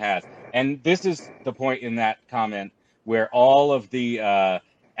everyone has, and this is the point in that comment where all of the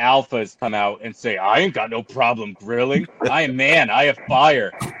alphas come out and say, I ain't got no problem grilling. I have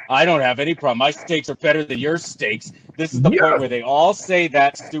fire. I don't have any problem. My steaks are better than your steaks. This is the point where they all say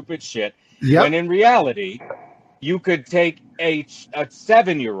that stupid shit. Yep. When in reality, you could take a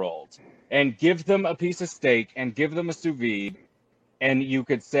 7-year-old and give them a piece of steak and give them a sous vide, and you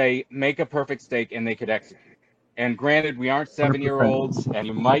could say, make a perfect steak, and they could execute. And granted, we aren't 7-year-olds, and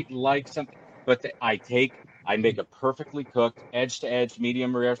you might like something, but I make a perfectly cooked, edge-to-edge,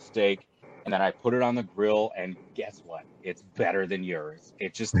 medium-rare steak, and then I put it on the grill, and guess what? It's better than yours.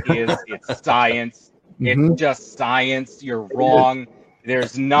 It just is. It's science. It's just science. You're wrong.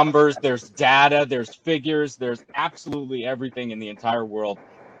 There's numbers. There's data. There's figures. There's absolutely everything in the entire world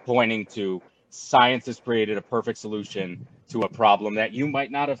pointing to science has created a perfect solution to a problem that you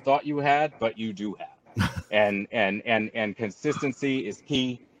might not have thought you had, but you do have. And consistency is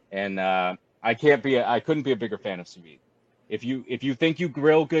key. And I couldn't be a bigger fan of sous vide. If you think you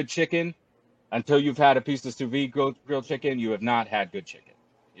grill good chicken until you've had a piece of sous vide grilled chicken, you have not had good chicken.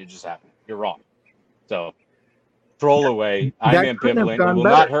 You just haven't. You're wrong. So troll away. I'm ambivalent. It will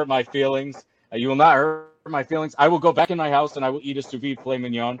not hurt my feelings. You will not hurt my feelings. I will go back in my house and I will eat a sous vide filet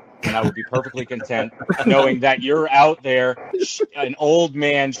mignon, and I will be perfectly content knowing that you're out there, an old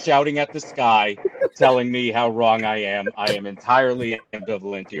man shouting at the sky, telling me how wrong I am. I am entirely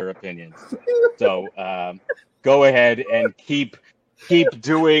ambivalent to your opinions. So go ahead and keep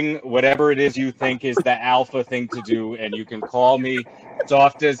doing whatever it is you think is the alpha thing to do, and you can call me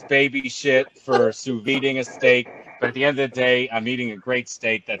soft as baby shit for sous videing a steak, but at the end of the day, I'm eating a great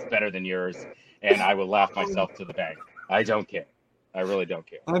steak that's better than yours, and I will laugh myself to the bank. I don't care. I really don't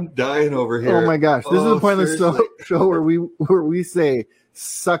care. I'm dying over here. Oh my gosh, this is the pointless show where we say,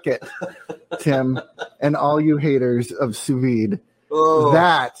 suck it, Tim, and all you haters of sous vide. Oh.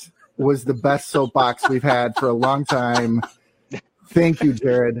 That was the best soapbox we've had for a long time. Thank you,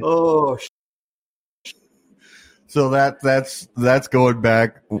 Jared. Oh, So that's going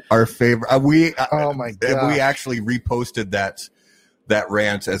back our favorite. Oh my god! We actually reposted that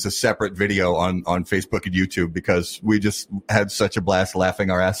rant as a separate video on Facebook and YouTube because we just had such a blast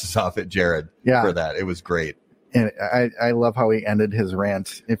laughing our asses off at Jared for that. It was great. And I love how he ended his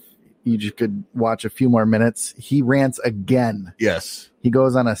rant. If you just could watch a few more minutes, he rants again. Yes. He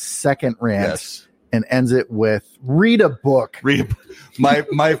goes on a second rant and ends it with read a book. But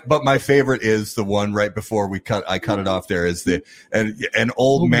my favorite is the one right before I cut it off there is an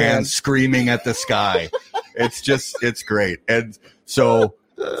old man screaming at the sky. It's great. And so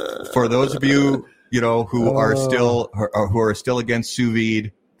for those of you, who are still against sous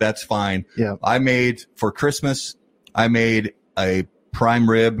vide, that's fine. Yeah. For Christmas, I made a prime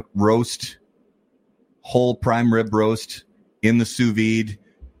rib roast, whole prime rib roast in the sous vide,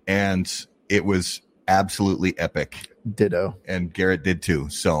 and it was absolutely epic. Ditto. And Garrett did too.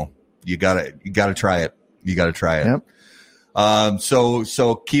 So you gotta try it. You gotta try it. Yep.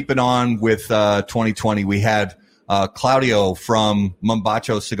 So keeping on with 2020, we had Claudio from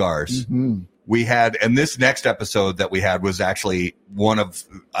Mombacho Cigars. Mm-hmm. We had, and this next episode that we had was actually one of,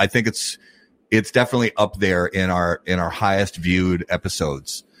 I think it's definitely up there in our highest viewed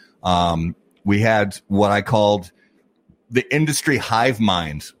episodes. We had what I called the industry hive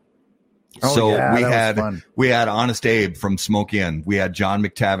mind. We had Honest Abe from Smoke Inn. We had John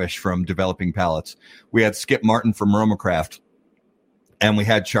McTavish from Developing Palates. We had Skip Martin from Romacraft. And we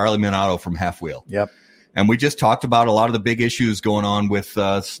had Charlie Minato from Half Wheel. Yep. And we just talked about a lot of the big issues going on with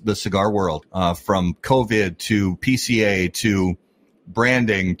the cigar world, from COVID to PCA to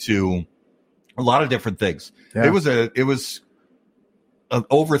branding to a lot of different things. Yeah. It was an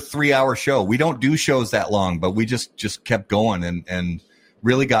over 3-hour show. We don't do shows that long, but we just kept going and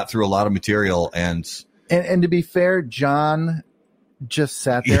really got through a lot of material. And to be fair, John just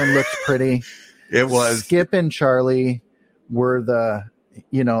sat there and looked pretty. It was Skip and Charlie were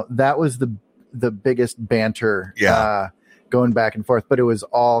that was the biggest banter going back and forth, but it was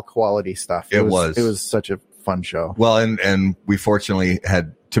all quality stuff. It was such a fun show. Well, and we fortunately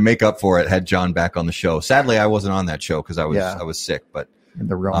had to make up for it, had John back on the show. Sadly, I wasn't on that show because I was sick, but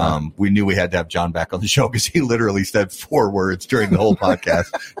we knew we had to have John back on the show because he literally said 4 words during the whole podcast,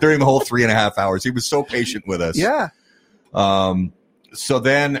 during the whole 3.5 hours. He was so patient with us. Yeah. So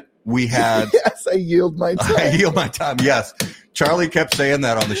then we had, yes, I yield my time. I yield my time. Yes. Charlie kept saying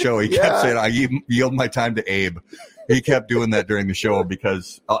that on the show. He kept saying, I yield my time to Abe. He kept doing that during the show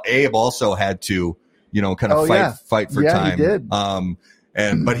because Abe also had to, kind of fight for time. He did.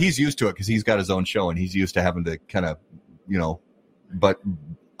 But he's used to it because he's got his own show and he's used to having to kind of,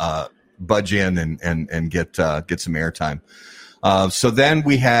 budge in and get some airtime. So then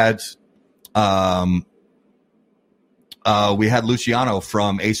we had Luciano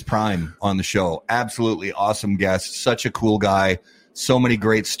from Ace Prime on the show. Absolutely awesome guest. Such a cool guy. So many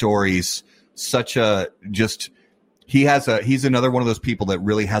great stories. He's another one of those people that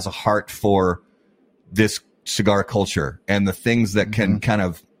really has a heart for this cigar culture and the things that can kind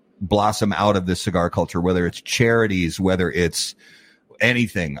of blossom out of this cigar culture, whether it's charities, whether it's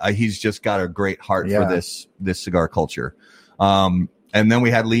anything. He's just got a great heart for this cigar culture. And then we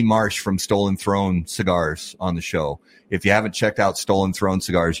had Lee Marsh from Stolen Throne Cigars on the show. If you haven't checked out Stolen Throne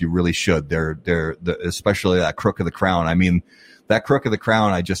Cigars, you really should. They're especially that Crook of the Crown. I mean, that Crook of the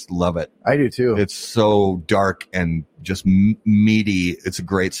Crown, I just love it. I do too. It's so dark and just meaty. It's a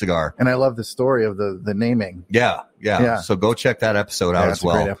great cigar. And I love the story of the naming. Yeah. So go check that episode out as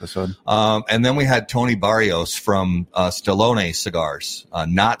well. It's a great episode. And then we had Tony Barrios from Stallone Cigars.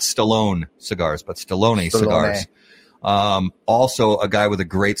 Not Stallone Cigars, but Stallone Cigars. Also a guy with a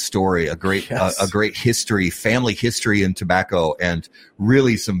great story, a great history, family history in tobacco, and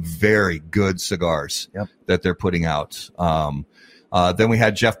really some very good cigars that they're putting out. Then we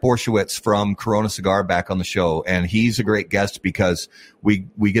had Jeff Borshowitz from Corona Cigar back on the show, and he's a great guest because we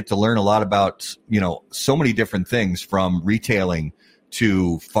get to learn a lot about, so many different things, from retailing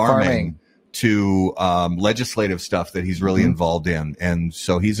to farming. To legislative stuff that he's really involved in. And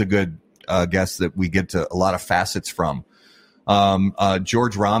so he's a good guest that we get to a lot of facets from.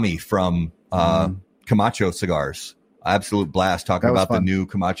 George Rami from Camacho Cigars. Absolute blast, talking about the new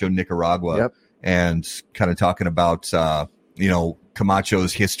Camacho Nicaragua and kind of talking about,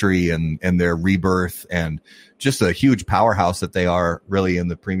 Camacho's history and their rebirth, and just a huge powerhouse that they are really in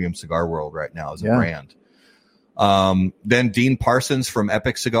the premium cigar world right now as a brand. Then Dean Parsons from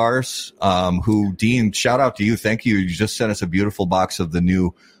Epic Cigars, Dean, shout out to you. Thank you. You just sent us a beautiful box of the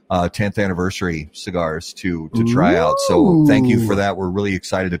new 10th anniversary cigars to try out. So thank you for that. We're really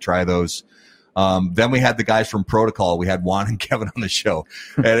excited to try those. Then we had the guys from Protocol. We had Juan and Kevin on the show.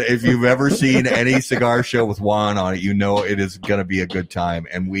 And if you've ever seen any cigar show with Juan on it, you know it is going to be a good time.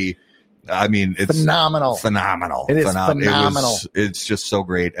 And it's phenomenal. It is phenomenal. It's just so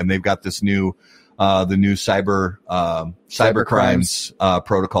great. And they've got this new, the new cyber crimes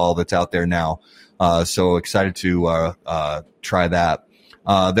protocol that's out there now. So excited to try that.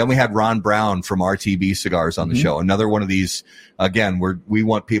 Then we had Ron Brown from RTB Cigars on the show. Another one of these, again, we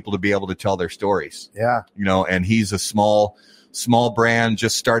want people to be able to tell their stories. Yeah. And he's a small brand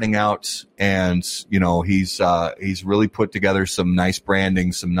just starting out. And, he's really put together some nice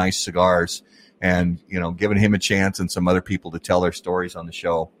branding, some nice cigars, and, giving him a chance and some other people to tell their stories on the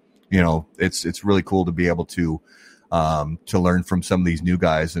show. It's really cool to be able to learn from some of these new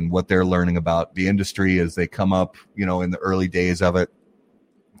guys and what they're learning about the industry as they come up, in the early days of it.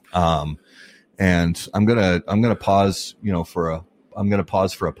 And I'm gonna pause, for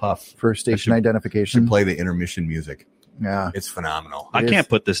a puff for station identification. To play the intermission music. Yeah, it's phenomenal. I can't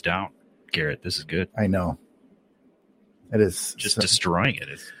put this down, Garrett. This is good. I know. It is just destroying it.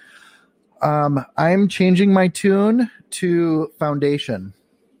 I'm changing my tune to Foundation.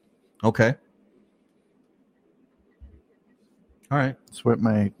 Okay. All right. That's what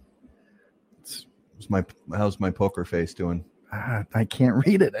how's my poker face doing? I can't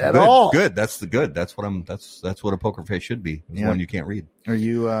read it at all. Good. That's what a poker face should be. It's one you can't read. Are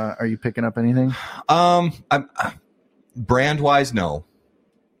you picking up anything? I'm brand wise, no.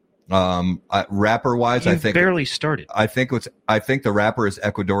 Wrapper wise, I think barely started. I think the wrapper is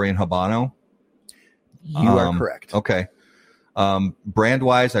Ecuadorian Habano. You are correct. Okay. Brand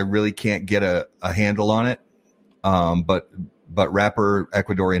wise, I really can't get a handle on it. But wrapper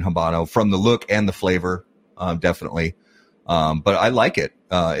Ecuadorian Habano from the look and the flavor, definitely. But I like it.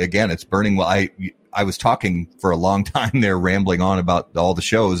 Again, it's burning well. I was talking for a long time there, rambling on about all the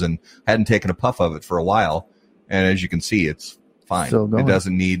shows and hadn't taken a puff of it for a while. And as you can see, it's fine. It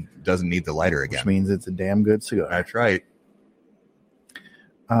doesn't need the lighter again. Which means it's a damn good cigar. That's right.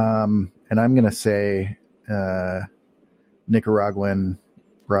 And I'm going to say Nicaraguan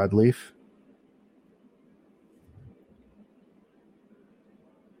broadleaf.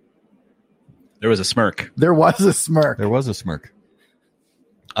 There was a smirk.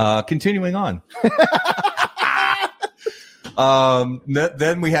 Continuing on.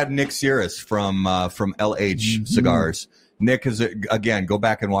 Then we had Nick Sierras from LH Cigars. Nick is again, go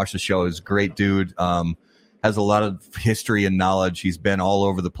back and watch the show. He's a great dude. Has a lot of history and knowledge. He's been all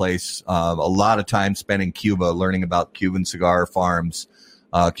over the place. A lot of time spent in Cuba learning about Cuban cigar farms,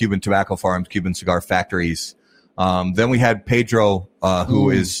 Cuban tobacco farms, Cuban cigar factories. Then we had Pedro, who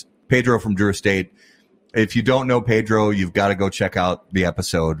is Pedro from Drew Estate. If you don't know Pedro, you've got to go check out the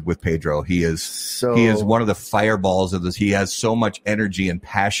episode with Pedro. He is one of the fireballs of this. He has so much energy and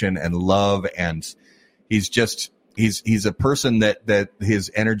passion and love, and he's a person that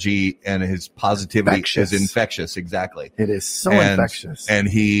his energy and his positivity is infectious. Exactly. It is so infectious. And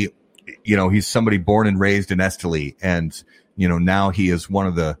he's somebody born and raised in Esteli, and now he is one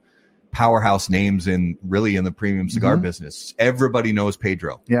of the powerhouse names in the premium cigar business. Everybody knows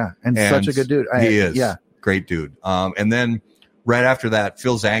Pedro. Yeah. And such a good dude. He is. Yeah. Great dude. And then right after that,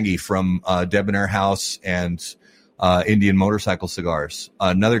 Phil Zangi from Debonair House and Indian Motorcycle Cigars.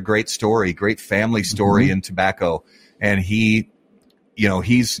 Another great story, great family story in tobacco. And he's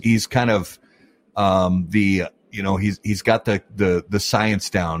kind of he's got the science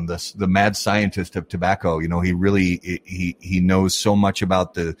down, the mad scientist of tobacco. He really he knows so much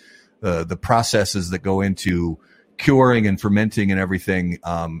about the processes that go into curing and fermenting and everything.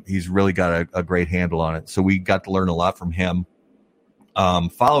 He's really got a great handle on it. So we got to learn a lot from him.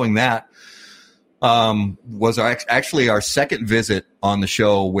 Following that was actually our second visit on the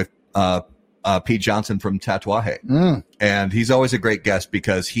show with Pete Johnson from Tatuaje. And he's always a great guest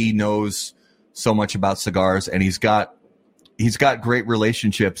because he knows so much about cigars, and he's got great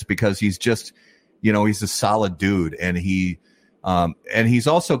relationships because he's just, he's a solid dude, and he's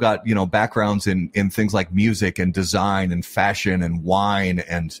also got, backgrounds in things like music and design and fashion and wine.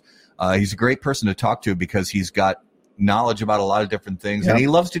 And he's a great person to talk to because he's got knowledge about a lot of different things. Yep. And he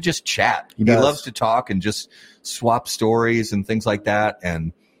loves to just chat. He loves to talk and just swap stories and things like that.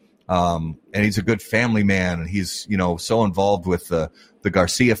 And he's a good family man. And he's, so involved with the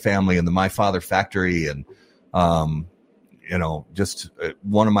Garcia family and the My Father Factory. And, just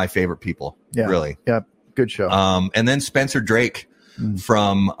one of my favorite people, really. Yep. Good show. And then Spencer Drake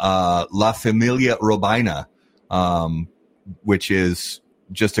from La Familia Robina, which is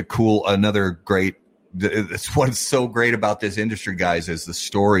just another great. It's what's so great about this industry, guys, is the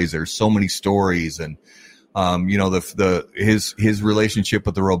stories. There's so many stories, and his relationship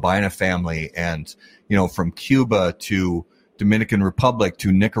with the Robina family, and from Cuba to Dominican Republic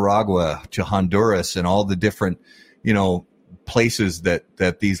to Nicaragua to Honduras, and all the different places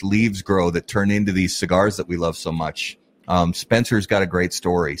that these leaves grow that turn into these cigars that we love so much. Spencer's got a great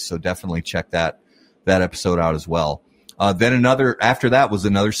story, so definitely check that episode out as well. Then after that was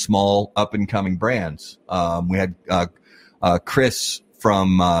another small up and coming brands. We had Chris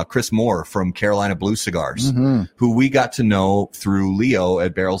Moore from Carolina Blue Cigars, who we got to know through Leo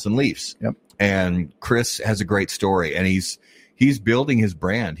at Barrels and Leafs. Yep. And Chris has a great story, and he's building his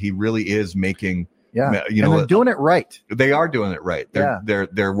brand. He really is making. Yeah, and they're doing it right. They are doing it right.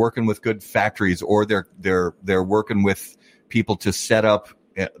 They're working with good factories, or they're working with people to set up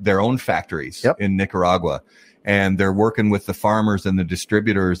their own factories in Nicaragua, and they're working with the farmers and the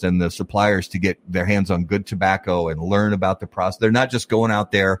distributors and the suppliers to get their hands on good tobacco and learn about the process. They're not just going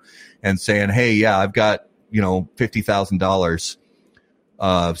out there and saying, "Hey, yeah, I've got $50,000.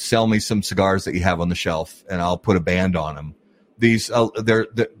 Sell me some cigars that you have on the shelf, and I'll put a band on them."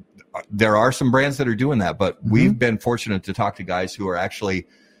 There are some brands that are doing that, but we've been fortunate to talk to guys who are actually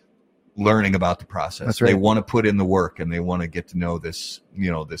learning about the process. That's right. They want to put in the work, and they want to get to know this,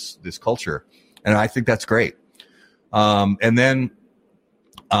 this culture. And I think that's great. And then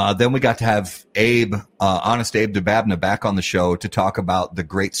we got to have Honest Abe DeBabna back on the show to talk about the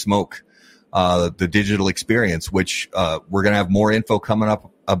Great Smoke, the digital experience, which, we're going to have more info coming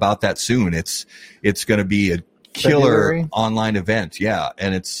up about that soon. It's going to be a killer February? Online event. Yeah.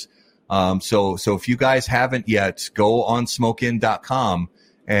 And it's, so if you guys haven't yet, go on smokein.com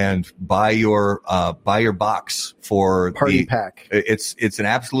and buy your box for Party pack. It's an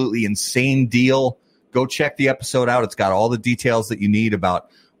absolutely insane deal. Go check the episode out. It's got all the details that you need about,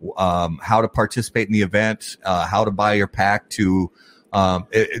 how to participate in the event, how to buy your pack to,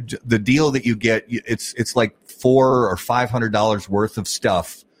 the deal that you get. It's like $400 or $500 worth of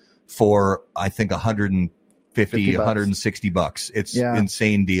stuff for, I think, $150, $160. It's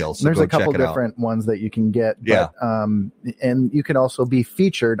insane deal. So there's go a couple check it different ones that you can get. Yeah. And you can also be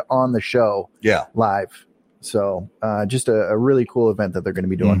featured on the show live. So just a really cool event that they're going to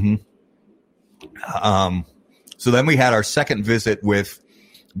be doing. So then we had our second visit with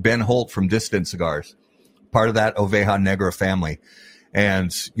Ben Holt from Dissident Cigars, part of that Oveja Negra family.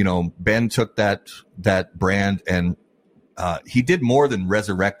 And, Ben took that brand, and he did more than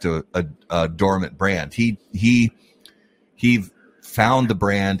resurrect a dormant brand. He found the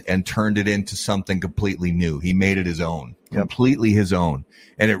brand and turned it into something completely new. He made it his own, completely his own.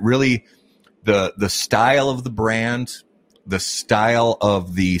 And it really, the style of the brand, the style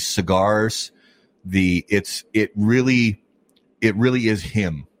of the cigars, it really is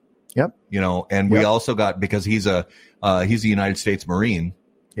him. Yep. And we also got, because he's a United States Marine.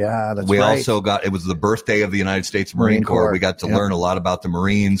 Yeah, that's we right. also got, it was the birthday of the United States Marine Corps. We got to learn a lot about the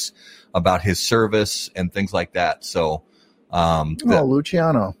Marines, about his service and things like that. So,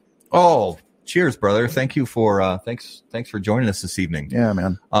 Luciano. Oh, cheers, brother. Thank you for, thanks for joining us this evening. Yeah,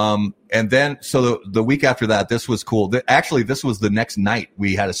 man. And then, so the week after that, this was cool. Actually, this was the next night.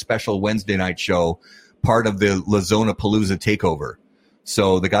 We had a special Wednesday night show, part of the La Zona Palooza takeover.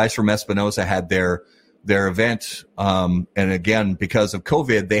 So the guys from Espinosa had their event. And again, because of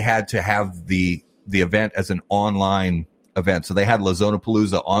COVID, they had to have the event as an online event. So they had La Zona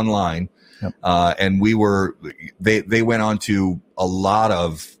Palooza online. Yep. And they went on to a lot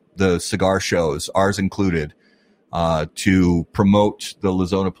of the cigar shows, ours included, to promote the La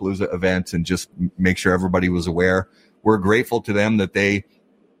Zona Palooza event and just make sure everybody was aware. We're grateful to them that they,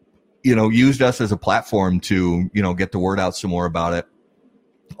 used us as a platform to, get the word out some more about it.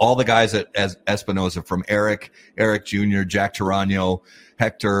 All the guys at Espinosa, from Eric Jr., Jack Tarano,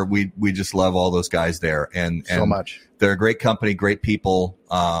 Hector, we just love all those guys there. And so much. They're a great company, great people.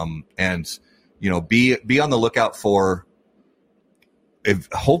 And be on the lookout for,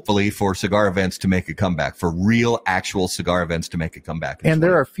 hopefully, for cigar events to make a comeback, for real, actual cigar events to make a comeback. And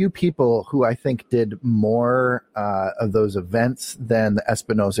there are a few people who I think did more of those events than the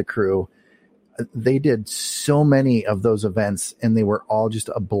Espinosa crew. They did so many of those events, and they were all just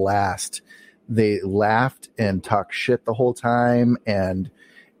a blast. They laughed and talked shit the whole time, and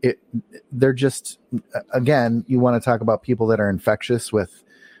they're just, again, you want to talk about people that are infectious with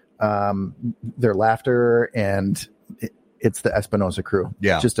their laughter, and it's the Espinosa crew.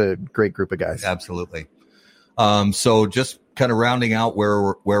 Yeah, just a great group of guys. Absolutely. So just kind of rounding out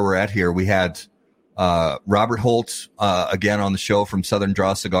where we're at here, we had Robert Holt again on the show from Southern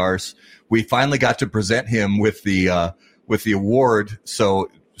Draw Cigars. We finally got to present him with the award. So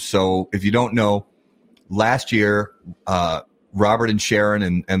if you don't know, last year Robert and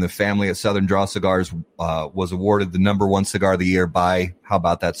Sharon and the family at Southern Draw Cigars was awarded the #1 cigar of the year by How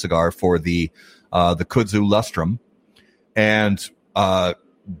About That Cigar for the Kudzu Lustrum. And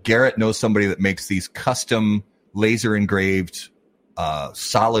Garrett knows somebody that makes these custom laser engraved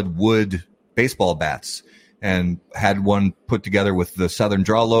solid wood baseball bats, and had one put together with the Southern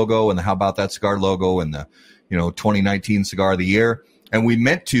Draw logo and the How About That Cigar logo and the 2019 Cigar of the Year. And we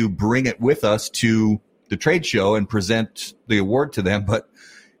meant to bring it with us to the trade show and present the award to them, but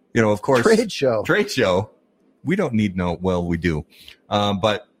of course, trade show. We don't need we do,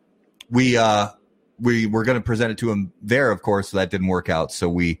 but we were going to present it to them there, of course. So that didn't work out. So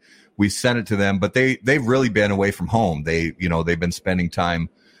we sent it to them, but they've really been away from home. They've been spending time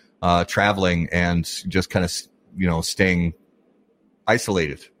traveling and just kind of staying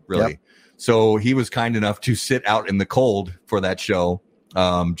isolated, really. Yep. So he was kind enough to sit out in the cold for that show.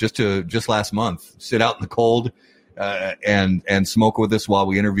 Just last month, sit out in the cold and smoke with us while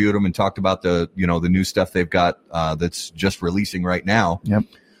we interviewed him and talked about the new stuff they've got that's just releasing right now. Yep.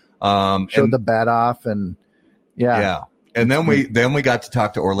 Showed the bat off and yeah. And then we got to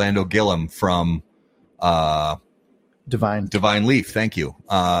talk to Orlando Gillum from Divine Leaf. Thank you.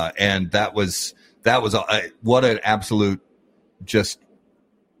 And that was what an absolute just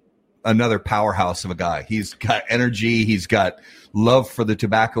another powerhouse of a guy. He's got energy. He's got love for the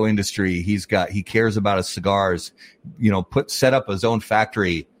tobacco industry. He cares about his cigars, set up his own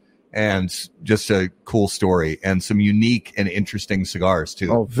factory, and just a cool story and some unique and interesting cigars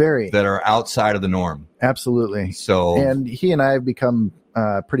too. Oh, very. That are outside of the norm. Absolutely. So, and he and I have become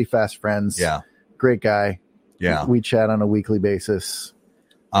pretty fast friends. Yeah. Great guy. Yeah. We chat on a weekly basis.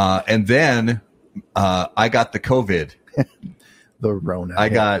 And then I got the COVID. The Rona. I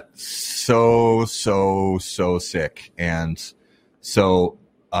got so sick. And so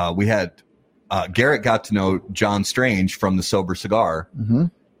we had Garrett got to know John Strange from the Sober Cigar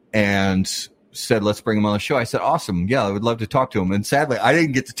and said, let's bring him on the show. I said, awesome. Yeah, I would love to talk to him. And sadly, I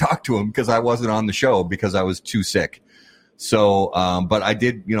didn't get to talk to him because I wasn't on the show because I was too sick. So, but I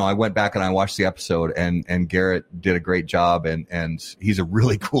did, I went back and I watched the episode and Garrett did a great job and he's a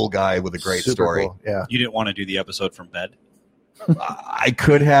really cool guy with a great Super story. Cool. Yeah. You didn't want to do the episode from bed? I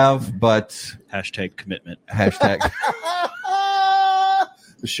could have, but hashtag commitment. Hashtag.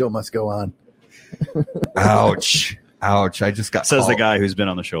 The show must go on. Ouch. I just got says the guy who's been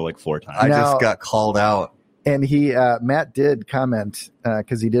on the show like 4 times. I just got called out. And he, Matt did comment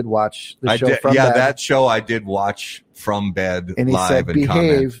because he did watch the show from bed. Yeah, that show I did watch from bed and he live said, and behave,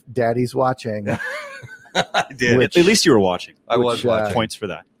 comment. Daddy's watching. I did. At least you were watching. I was watching. Points for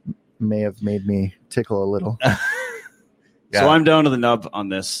that. May have made me tickle a little. So I'm down to the nub on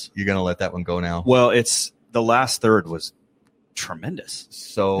this. You're going to let that one go now? Well, it's the last third was tremendous.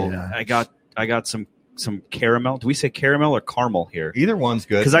 So I got some caramel. Do we say caramel or caramel here? Either one's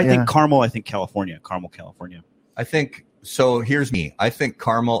good. Because I think caramel, California. I think, so here's me. I think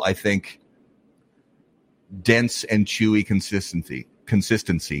caramel, I think dense and chewy consistency.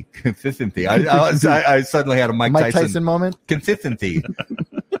 I suddenly had a Mike Tyson moment. Consistency.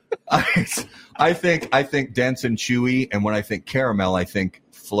 I think dense and chewy, and when I think caramel, I think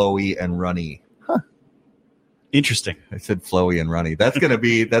flowy and runny. Huh. Interesting. I said flowy and runny. That's gonna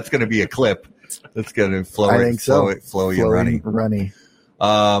be a clip. That's gonna flowy. I think so. Flowy and runny. Runny.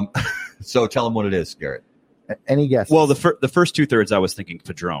 So tell them what it is, Garrett. Any guesses? Well, the first 2/3 I was thinking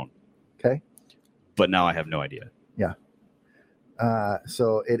Padron. Okay. But now I have no idea. Yeah.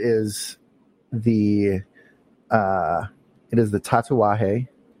 So it is the Tatuaje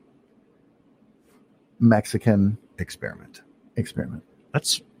Mexican experiment.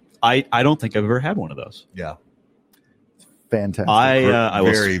 That's I don't think I've ever had one of those. Yeah. Fantastic. I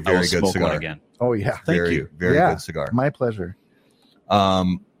will very good smoke cigar one again. Oh yeah. Thank you. Very good cigar. My pleasure.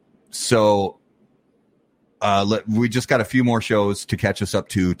 So we just got a few more shows to catch us up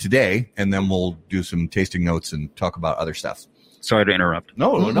to today, and then we'll do some tasting notes and talk about other stuff. Sorry to interrupt.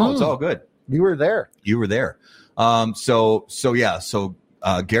 No, it's all good. You were there. So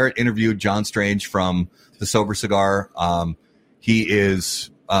Garrett interviewed John Strange from the Sober Cigar. He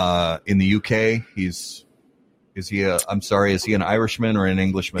is in the UK. Is he an Irishman or an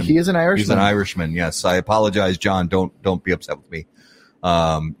Englishman? He is an Irishman. He's an Irishman. Yes. I apologize, John. Don't be upset with me.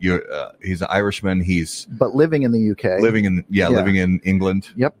 He's an Irishman. But living in the UK. Living in England.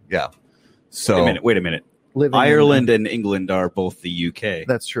 Yep. Yeah. So wait a minute. Ireland and England are both the UK.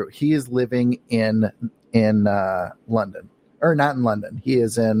 That's true. He is living in London, or not in London. He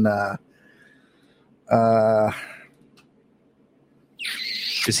is in.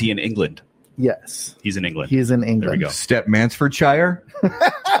 Is he in England? Yes, he's in England. He is in England. There we go. Step Mansfordshire.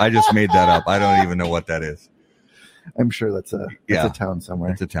 I just made that up. I don't even know what that is. I'm sure that's a town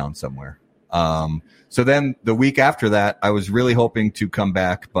somewhere. It's a town somewhere. So then the week after that, I was really hoping to come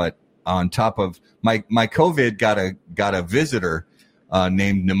back, but on top of my COVID got a visitor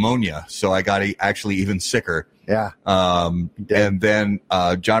named pneumonia, so I got actually even sicker. Yeah. And then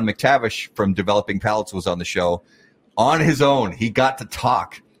John McTavish from Developing Palates was on the show on his own. He got to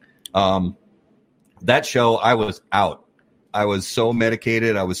talk. That show, I was out. I was so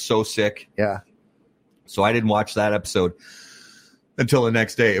medicated. I was so sick. Yeah. So I didn't watch that episode until the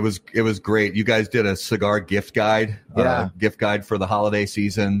next day. It was great. You guys did a cigar gift guide, gift guide for the holiday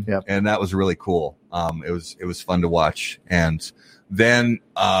season, and that was really cool. It was fun to watch. And then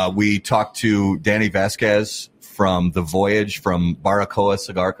we talked to Danny Vasquez from The Voyage from Baracoa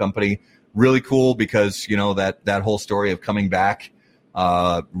Cigar Company. Really cool because, you know, that whole story of coming back,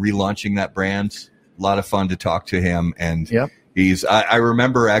 relaunching that brand. A lot of fun to talk to him. And I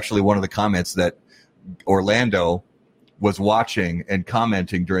remember actually one of the comments that Orlando was watching and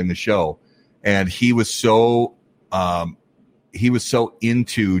commenting during the show, and he was so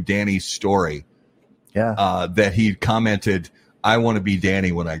into Danny's story that he commented, "I want to be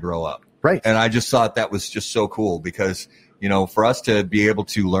Danny when I grow up." Right. And I just thought that was just so cool because, you know, for us to be able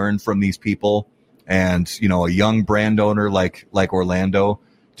to learn from these people and, you know, a young brand owner like Orlando,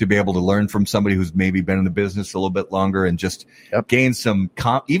 to be able to learn from somebody who's maybe been in the business a little bit longer and just gain some,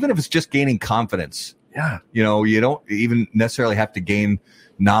 even if it's just gaining confidence. Yeah. You know, you don't even necessarily have to gain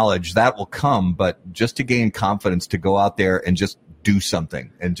knowledge. That will come, but just to gain confidence to go out there and just do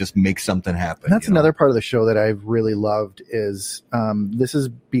something and just make something happen. And that's another part of the show that I've really loved is this has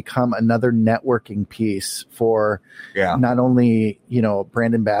become another networking piece for not only, you know,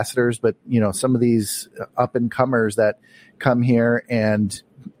 brand ambassadors, but, you know, some of these up and comers that come here and,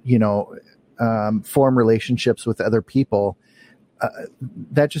 you know, form relationships with other people.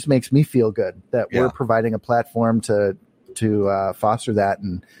 That just makes me feel good that we're providing a platform to foster that.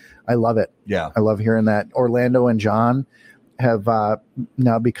 And I love it. Yeah. I love hearing that. Orlando and John have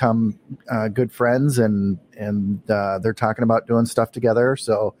now become good friends and they're talking about doing stuff together.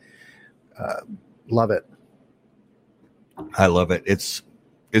 So love it. I love it. It's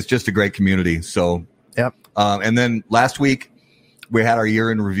just a great community. So, and then last week we had our year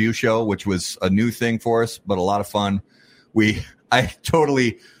in review show, which was a new thing for us, but a lot of fun. I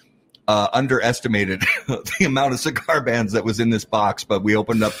totally underestimated the amount of cigar bands that was in this box, but we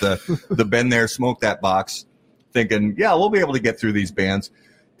opened up the Been There, Smoke That box thinking, we'll be able to get through these bands.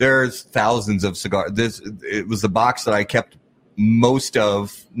 There's thousands of cigars. It was the box that I kept most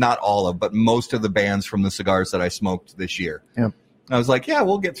of, not all of, but most of the bands from the cigars that I smoked this year. Yeah. I was like,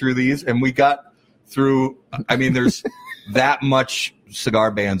 we'll get through these. And we got through, I mean, there's that much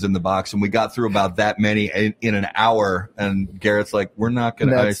cigar bands in the box, and we got through about that many in an hour. And Garrett's like, we're not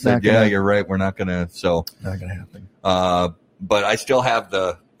going to, I said, you're right. We're not going to. So not going to happen. But I still have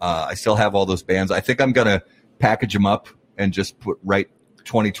all those bands. I think I'm going to package them up and just write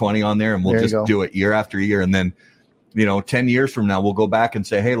 2020 on there, and we'll just do it year after year. And then, you know, 10 years from now, we'll go back and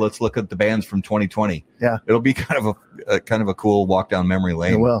say, hey, let's look at the bands from 2020. Yeah. It'll be kind of a cool walk down memory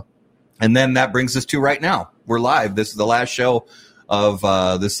lane. It will. And then that brings us to right now. We're live. This is the last show of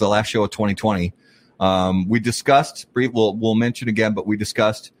 2020. We discussed, we'll mention again, but we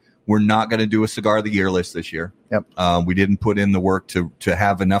discussed we're not going to do a cigar of the year list this year. Yep. We didn't put in the work to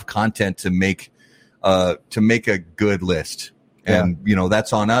have enough content to make a good list. And, you know,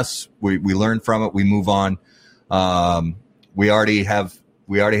 that's on us. We learn from it. We move on. We already have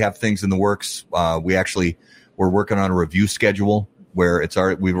things in the works. We're working on a review schedule where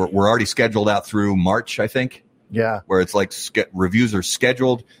we're already scheduled out through March, I think. Yeah. Where it's like reviews are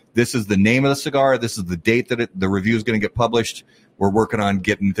scheduled. This is the name of the cigar. This is the date that the review is going to get published. We're working on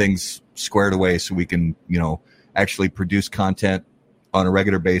getting things squared away so we can, you know, actually produce content on a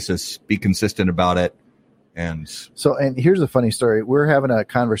regular basis, be consistent about it. And here's a funny story. We're having a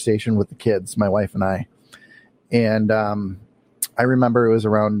conversation with the kids, my wife and I. And I remember it was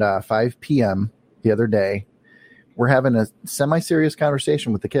around 5 p.m. the other day. We're having a semi-serious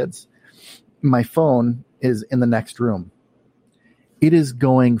conversation with the kids. My phone is in the next room. It is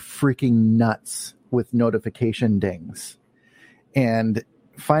going freaking nuts with notification dings. And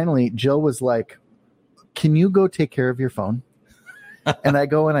finally, Jill was like, can you go take care of your phone? And I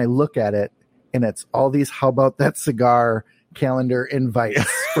go and I look at it, and it's all these how about that cigar calendar invites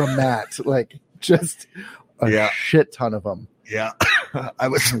from Matt. Like, just a shit ton of them. Yeah. I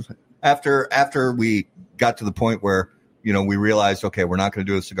was after we got to the point where, you know, we realized, okay, we're not going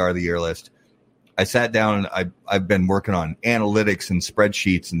to do a cigar of the year list. I sat down and I've been working on analytics and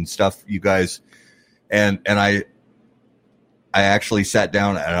spreadsheets and stuff, you guys. And I actually sat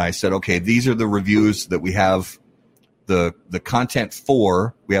down and I said, okay, these are the reviews that we have the content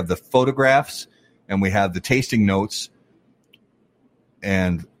for. We have the photographs and we have the tasting notes.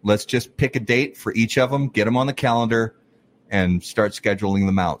 And let's just pick a date for each of them, get them on the calendar, and start scheduling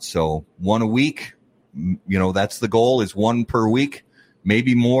them out. So one a week, that's the goal, is one per week,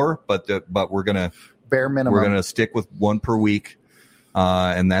 maybe more, but we're gonna bare minimum. We're gonna stick with one per week,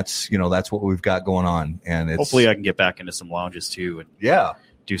 and that's what we've got going on. And hopefully I can get back into some lounges too, and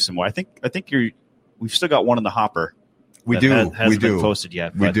do some more. I think we've still got one in the hopper. We hasn't been posted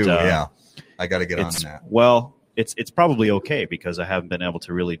yet. We do. Yeah, I got to get on that. Well. It's probably okay because I haven't been able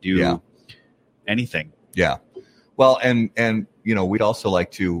to really do anything. Yeah. Well, and we'd also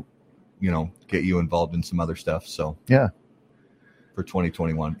like to, get you involved in some other stuff. So for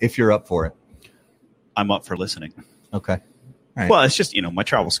 2021, if you're up for it. I'm up for listening. Okay. Right. Well, it's just, my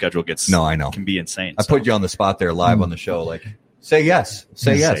travel schedule I know. Can be insane. I put you on the spot there live on the show. Like, say yes.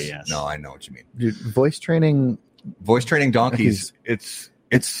 Say yes. No, I know what you mean. Dude, voice training donkeys. It's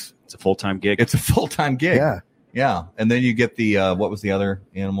a full-time gig. It's a full-time gig. Yeah. Yeah, and then you get the what was the other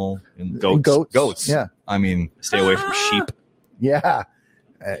animal? Goats. Yeah, I mean, stay away from sheep. Yeah,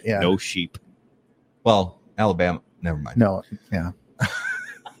 no sheep. Well, Alabama. Never mind. No, yeah.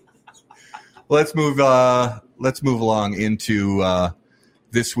 Let's move along into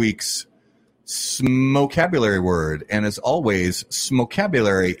this week's Smokabulary word, and as always,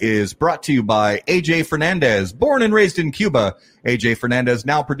 Smokabulary is brought to you by AJ Fernandez. Born and raised in Cuba, AJ Fernandez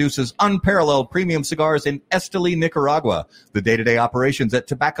now produces unparalleled premium cigars in Esteli, Nicaragua. The day-to-day operations at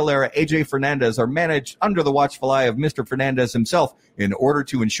Tabacalera AJ Fernandez are managed under the watchful eye of Mr. Fernandez himself in order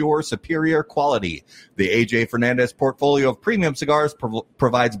to ensure superior quality. The AJ Fernandez portfolio of premium cigars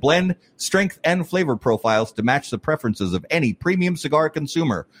provides blend, strength, and flavor profiles to match the preferences of any premium cigar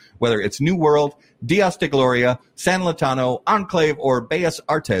consumer. Whether it's New World, Dias de Gloria, San Latano, Enclave, or Bellas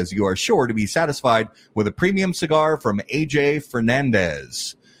Artes, you are sure to be satisfied with a premium cigar from AJ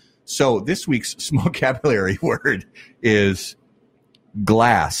Fernandez. So this week's Smokabulary word is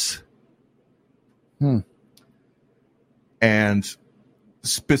glass. And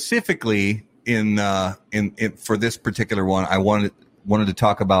specifically in for this particular one, I wanted to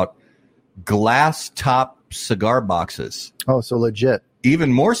talk about glass top cigar boxes. Oh, so legit.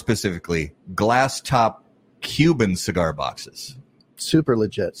 Even more specifically, glass top Cuban cigar boxes. Super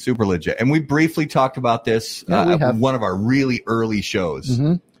legit. Super legit. And we briefly talked about this at one of our really early shows.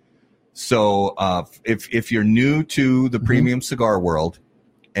 Mm-hmm. So if you're new to the premium cigar world,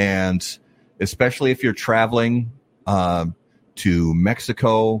 and especially if you're traveling to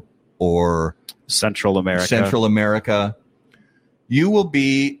Mexico or Central America, you will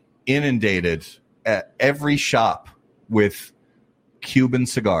be inundated at every shop with Cuban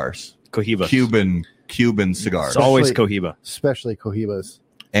cigars. Cohibas. Cuban cigars. It's always Cohiba. Especially Cohibas.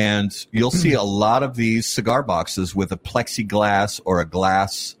 And you'll see a lot of these cigar boxes with a plexiglass or a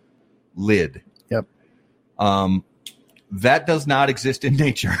glass lid. Yep. That does not exist in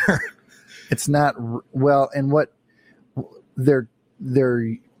nature. It's not and what they're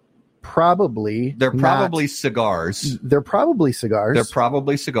probably cigars. They're probably cigars. They're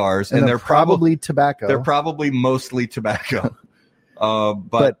probably cigars, and they're probably tobacco. They're probably mostly tobacco.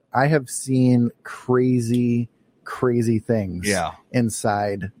 But I have seen crazy things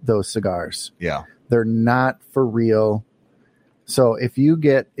inside those cigars. Yeah. They're not for real. So if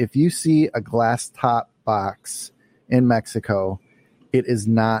you see a glass top box in Mexico, it is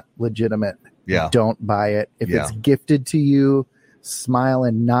not legitimate. Yeah. Don't buy it. If it's gifted to you, smile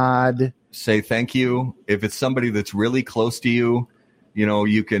and nod. Say thank you. If it's somebody that's really close to you,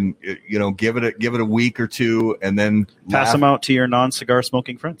 you can, give it a week or two and then pass them out to your non-cigar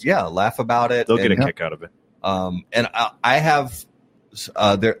smoking friends. Yeah. Laugh about it. They'll get a kick out of it. And I have,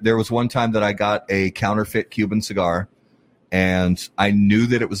 there was one time that I got a counterfeit Cuban cigar and I knew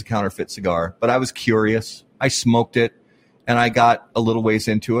that it was a counterfeit cigar, but I was curious. I smoked it and I got a little ways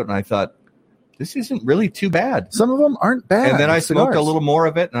into it and I thought, this isn't really too bad. Some of them aren't bad. And then I smoked a little more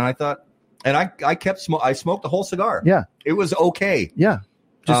of it and I thought, and I smoked the whole cigar. Yeah. It was okay. Yeah.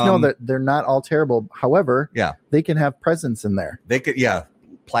 Just know that they're not all terrible. However, they can have presence in there. They could,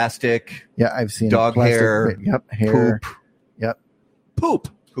 plastic. Yeah, I've seen dog plastic, hair. Yep, hair. Poop. Yep.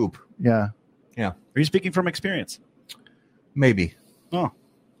 Poop. Yeah. Yeah. Are you speaking from experience? Maybe. Oh,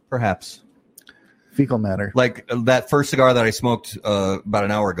 perhaps. Fecal matter. Like that first cigar that I smoked about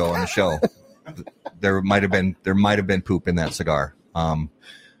an hour ago on the show. there might have been poop in that cigar.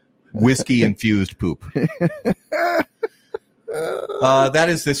 Whiskey infused poop. That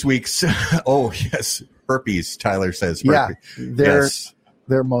is this week's. Oh yes, herpes. Tyler says. Herpes. Yeah,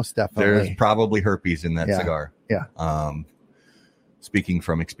 they're most definitely. There's probably herpes in that cigar. Yeah. Speaking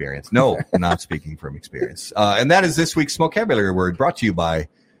from experience. No, not speaking from experience. And that is this week's Smokabulary Word, brought to you by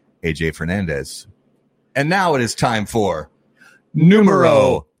AJ Fernandez. And now it is time for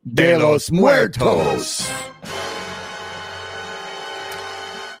Numero de los Muertos.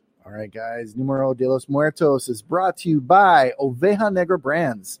 All right, guys. Numero de los Muertos is brought to you by Oveja Negra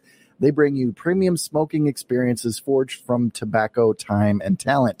Brands. They bring you premium smoking experiences forged from tobacco, time, and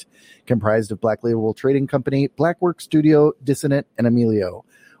talent. Comprised of Black Label Trading Company, Blackwork Studio, Dissonant, and Emilio.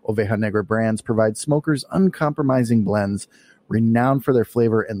 Oveja Negra Brands provide smokers uncompromising blends, renowned for their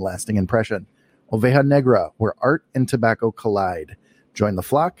flavor and lasting impression. Oveja Negra, where art and tobacco collide. Join the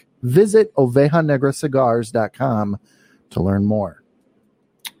flock. Visit ovejanegracigars.com to learn more.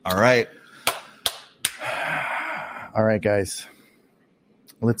 All right. All right, guys.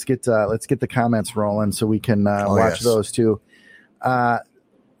 Let's get the comments rolling so we can watch those too.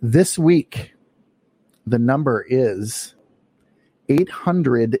 This week, the number is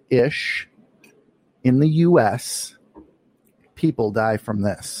 800-ish in the U.S. People die from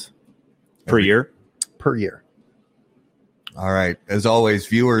this per year. Per year. All right. As always,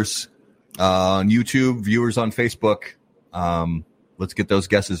 viewers on YouTube, viewers on Facebook, let's get those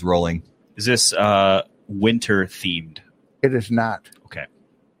guesses rolling. Is this winter themed? It is not. Okay.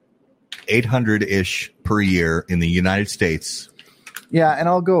 800-ish per year in the United States. Yeah, and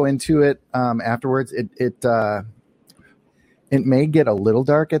I'll go into it afterwards. It may get a little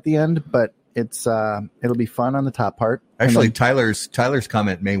dark at the end, but it'll be fun on the top part. Actually, Tyler's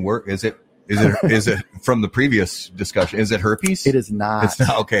comment may work. Is it from the previous discussion? Is it herpes? It is not. It's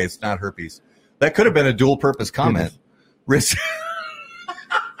not. Okay, it's not herpes. That could have been a dual purpose comment.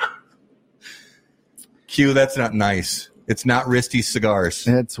 Q, that's not nice. It's not Risty Cigars.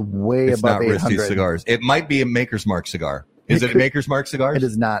 It's way it's above not 800. Risty Cigars. It might be a Maker's Mark cigar. Is it a Maker's Mark Cigars? It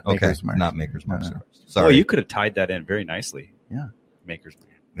is not Maker's Mark. Not Maker's Mark cigars. Sorry. Oh, you could have tied that in very nicely. Yeah. Maker's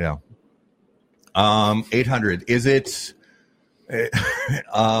Yeah. Mark. 800. Is it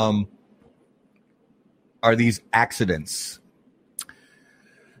are these accidents?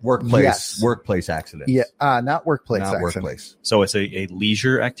 Workplace accidents. Yeah, not workplace accidents. Workplace. So it's a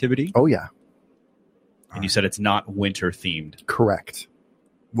leisure activity? Oh, yeah. And you said it's not winter themed. Correct.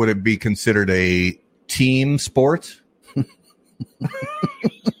 Would it be considered a team sport?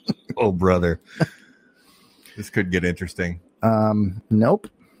 Oh, brother. This could get interesting. Nope.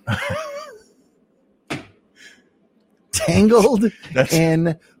 Tangled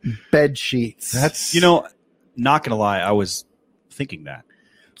in bed sheets. That's not gonna lie, I was thinking that.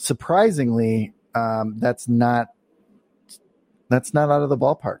 Surprisingly, that's not out of the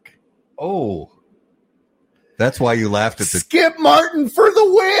ballpark. Oh. That's why you laughed at the Skip Martin for the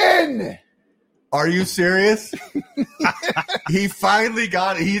win. Are you serious? He finally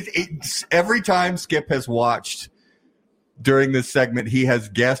got it. Every time Skip has watched during this segment, he has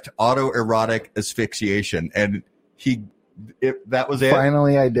guessed autoerotic asphyxiation, and that was it.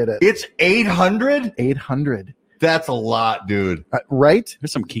 Finally, I did it. It's 800. 800. That's a lot, dude. Right?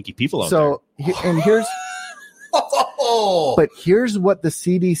 There's some kinky people out there. And here's, oh. But here's what the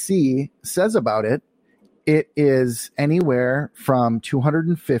CDC says about it. It is anywhere from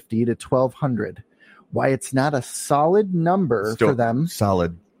 250 to 1,200. Why it's not a solid number for them.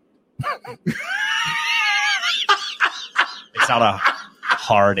 Solid. It's not a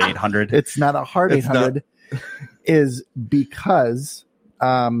hard 800. It's not a hard 800. Is because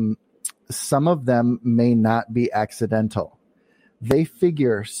some of them may not be accidental. They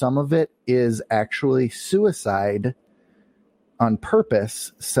figure some of it is actually suicide on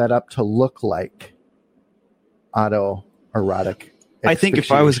purpose, set up to look like autoerotic. I think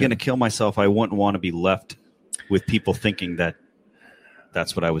if I was going to kill myself, I wouldn't want to be left with people thinking that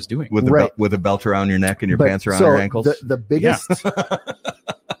that's what I was doing. With a belt around your neck and your pants around your ankles. The biggest,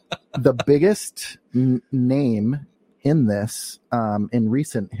 the biggest name in this in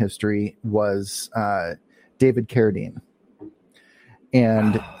recent history was David Carradine,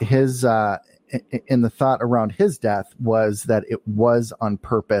 and his in the thought around his death was that it was on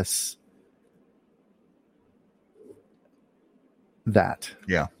purpose. That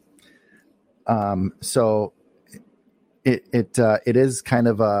so it is kind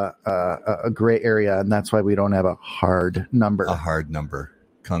of a gray area, and that's why we don't have a hard number. A hard number.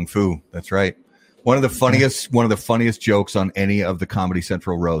 Kung Fu. That's right. One of the funniest jokes on any of the Comedy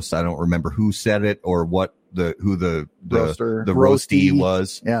Central roasts. I don't remember who said it or who the roastie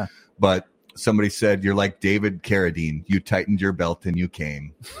was. Yeah. But somebody said, "You're like David Carradine. You tightened your belt and you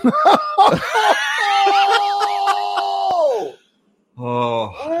came."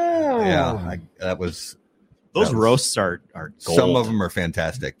 Yeah. That was. Those roasts are gold. Some of them are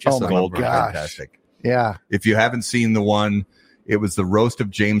fantastic. Fantastic. Yeah. If you haven't seen the one, It was the roast of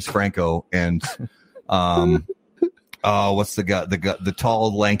James Franco and what's the guy, the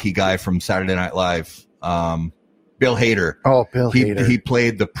tall, lanky guy from Saturday Night Live, Bill Hader. Oh, Bill Hader. He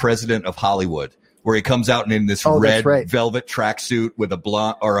played the president of Hollywood, where he comes out in this red velvet tracksuit with a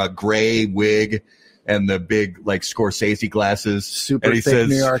blonde or a gray wig and the big like Scorsese glasses. Super and he thick says,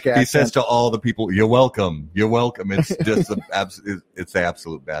 New York accent. He says to all the people, "You're welcome. You're welcome." It's just it's the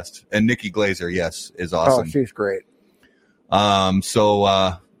absolute best. And Nikki Glaser, yes, is awesome. Oh, she's great.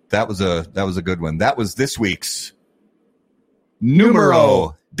 So that was a good one. That was this week's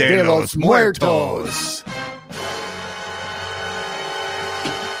Numero de los Muertos.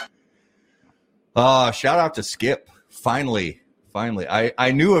 Shout out to Skip. Finally.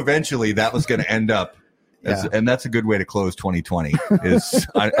 I knew eventually that was going to end up, and that's a good way to close 2020. Is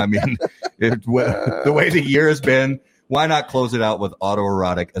I mean, the way the year has been, why not close it out with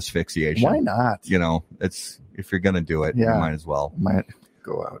autoerotic asphyxiation? Why not? You know, it's if you're going to do it, you might as well. Might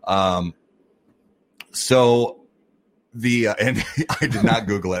go out. So and I did not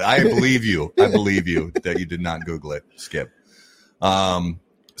Google it. I believe you. I believe you that you did not Google it, Skip.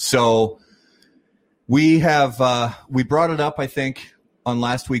 So. We have we brought it up, I think, on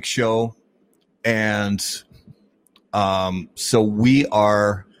last week's show, and so we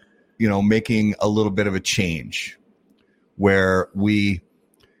are, making a little bit of a change where we,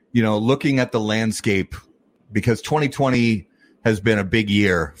 looking at the landscape, because 2020 has been a big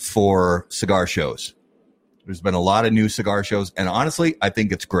year for cigar shows. There's been a lot of new cigar shows, and honestly, I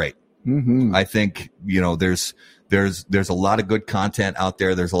think it's great. Mm-hmm. I think there's a lot of good content out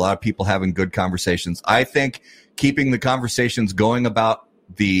there. There's a lot of people having good conversations. I think keeping the conversations going about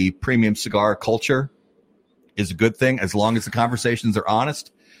the premium cigar culture is a good thing. As long as the conversations are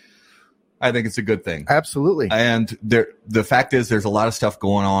honest, I think it's a good thing. Absolutely. And the fact is there's a lot of stuff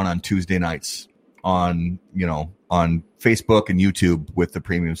going on Tuesday nights on Facebook and YouTube with the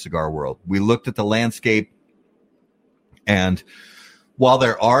premium cigar world. We looked at the landscape, and while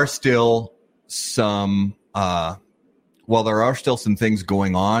there are still some things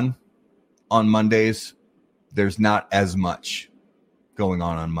going on Mondays, there's not as much going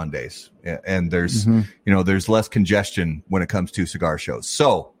on Mondays, and there's there's less congestion when it comes to cigar shows.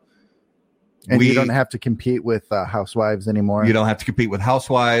 So, you don't have to compete with Housewives anymore. You don't have to compete with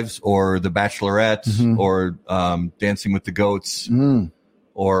Housewives or The Bachelorette or Dancing with the Goats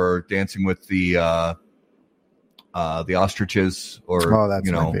or Dancing with the Ostriches or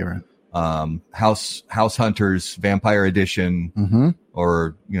that's my favorite. House Hunters, Vampire Edition,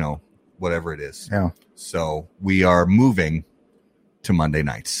 or whatever it is. Yeah. So we are moving to Monday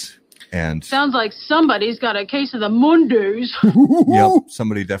nights, and sounds like somebody's got a case of the Mondays. Yep,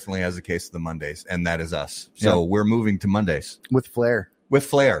 somebody definitely has a case of the Mondays, and that is us. So we're moving to Mondays with flair.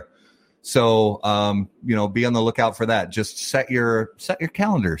 So be on the lookout for that. Just set your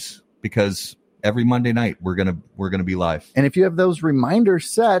calendars, because every Monday night we're gonna be live. And if you have those reminders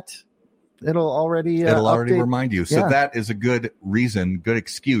set, it'll already remind you. So that is a good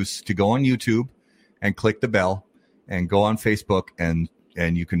excuse to go on YouTube and click the bell, and go on Facebook, and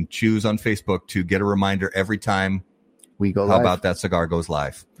you can choose on Facebook to get a reminder every time we go live. How about that cigar goes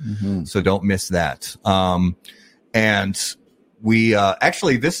live? So don't miss that. And we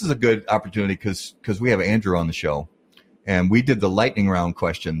actually, this is a good opportunity because we have Andrew on the show. And we did the lightning round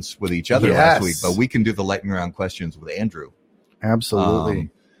questions with each other last week, but we can do the lightning round questions with Andrew. Absolutely.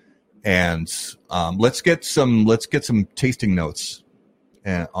 Let's get some tasting notes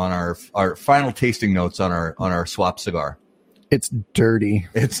on our final tasting notes on our swap cigar. It's dirty.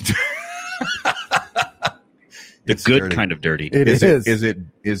 It's good dirty. Kind of dirty. It is.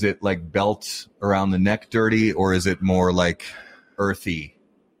 Is it like belt around the neck dirty, or is it more like earthy?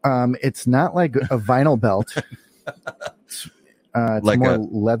 It's not like a vinyl belt. It's like more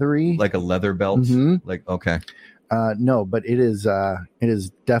leathery, like a leather belt. Like, okay. No, but it is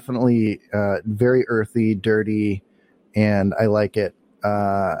definitely very earthy, dirty, and I like it.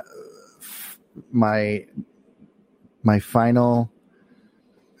 My final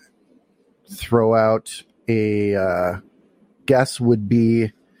throw out a guess would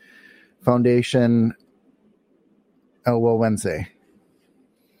be Foundation El Huehuense.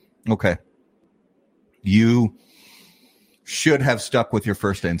 Okay. You should have stuck with your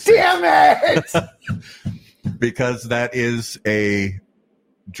first instinct. Damn it! Because that is a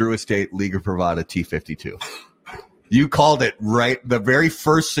Drew Estate Liga Privada T52. You called it right. The very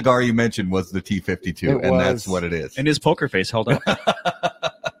first cigar you mentioned was the T52, and that's what it is. And his poker face held up.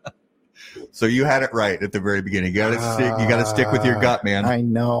 So you had it right at the very beginning. You got to stick with your gut, man. I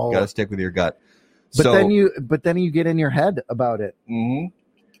know. You got to stick with your gut. But then you get in your head about it. Mm-hmm.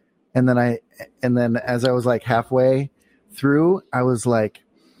 And then as I was like halfway through, I was like,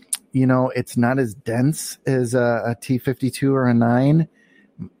 it's not as dense as a T52 or a 9.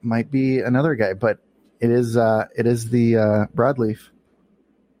 Might be another guy, but it is the broadleaf.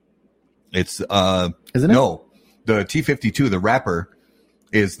 It's isn't it? No, the T52, the wrapper,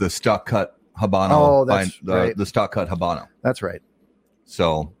 is the stock cut Habano. Oh, that's right. The stock cut Habano. That's right.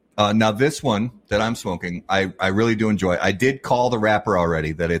 So now this one that I'm smoking, I really do enjoy. I did call the wrapper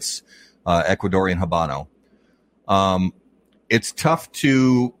already that it's Ecuadorian Habano. It's tough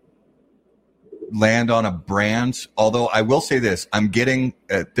to land on a brand, although I will say this: I'm getting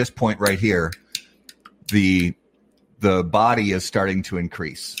at this point right here, the body is starting to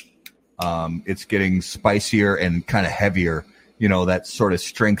increase. It's getting spicier and kind of heavier. That sort of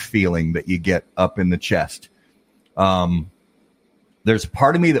strength feeling that you get up in the chest. There's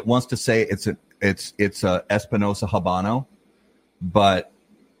part of me that wants to say it's a Espinosa Habano, but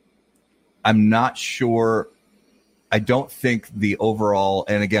I'm not sure. I don't think the overall,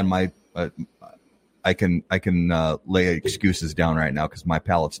 and again, I can lay excuses down right now because my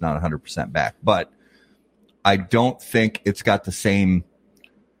palate's not 100% back, but I don't think it's got the same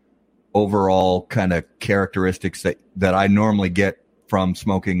overall kind of characteristics that I normally get from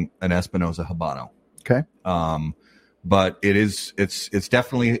smoking an Espinosa Habano. Okay. But it's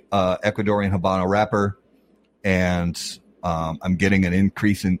definitely Ecuadorian Habano wrapper, and I'm getting an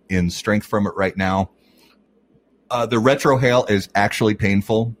increase in strength from it right now. The retrohale is actually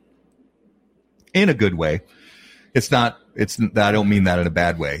painful in a good way. It's not. I don't mean that in a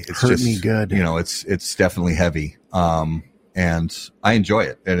bad way. It's hurt just me good. It's definitely heavy. And I enjoy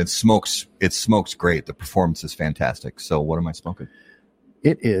it, and it smokes great. The performance is fantastic. So what am I smoking?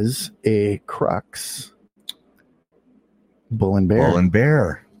 It is a Crux Bull and Bear. Bull and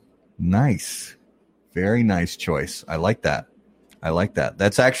Bear. Nice. Very nice choice. I like that.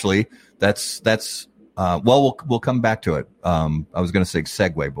 That's well, we'll come back to it. I was going to say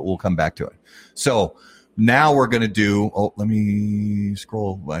segue, but we'll come back to it. So now we're going to do, let me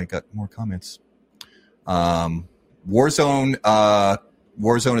scroll. I got more comments. Warzone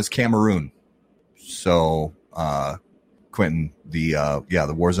is Cameroon. So, Quentin, the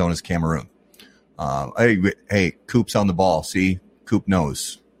Warzone is Cameroon. Hey, Coop's on the ball. See, Coop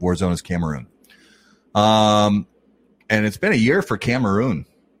knows Warzone is Cameroon. And it's been a year for Cameroon.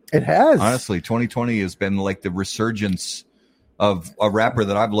 It has. Honestly, 2020 has been like the resurgence of a rapper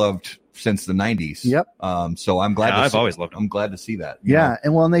that I've loved since the 90s. Yep. So I'm glad. I've always loved them. I'm glad to see that. Yeah,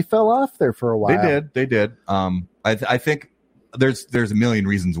 and they fell off there for a while. They did. I think there's a million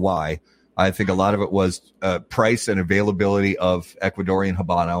reasons why. I think a lot of it was price and availability of Ecuadorian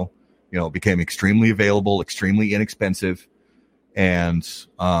Habano. Became extremely available, extremely inexpensive, and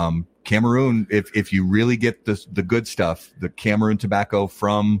Cameroon. If you really get the good stuff, the Cameroon tobacco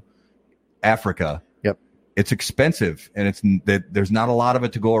from Africa, yep, it's expensive, and there's not a lot of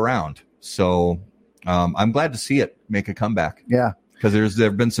it to go around. So I'm glad to see it make a comeback. Yeah, because there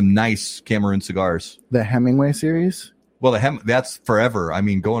have been some nice Cameroon cigars. The Hemingway series. Well, that's forever. I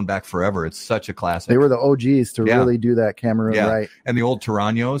mean, going back forever. It's such a classic. They were the OGs to really do that Cameroon right. And the old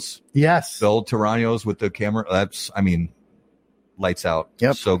Tiranos. Yes. The old Tiranos with the camera. Lights out.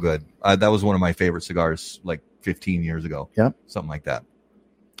 Yep. So good. That was one of my favorite cigars like 15 years ago. Yep. Something like that.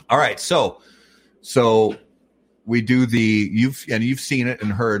 All right. So we do you've seen it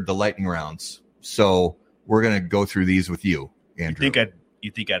and heard the lightning rounds. So we're going to go through these with you, Andrew. You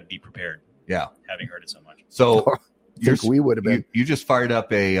think I'd be prepared? Yeah. Having heard it so much. So I think we would have been. You just fired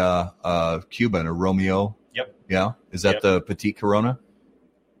up a Cuban, a Romeo. Yep. Yeah. Is that the Petite Corona?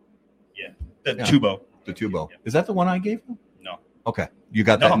 Yeah. The Tubo. The Tubo. Yep. Is that the one I gave you? No. Okay. You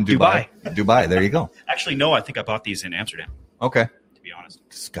got that in Dubai. Dubai. There you go. Actually, no. I think I bought these in Amsterdam. Okay. To be honest.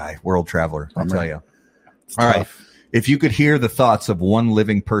 This guy, world traveler. I'll tell you. It's All tough. right. If you could hear the thoughts of one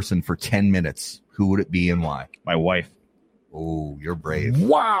living person for 10 minutes, who would it be and why? My wife. Oh, you're brave.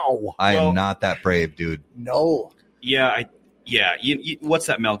 Wow. I am not that brave, dude. No. Yeah. What's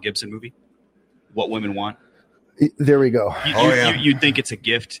that Mel Gibson movie? What Women Want? There we go. You'd think it's a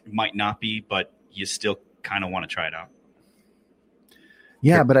gift. It might not be, but you still kind of want to try it out.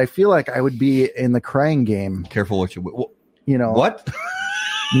 Yeah, but I feel like I would be in the crying game. Careful what you... What?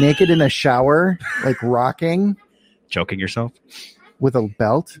 Naked in a shower, like rocking. Choking yourself? With a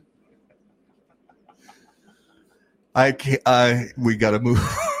belt. I can't. We got to move.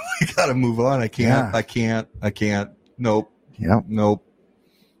 We got to move on. I can't. Yeah. I can't. Nope. Yep. Nope.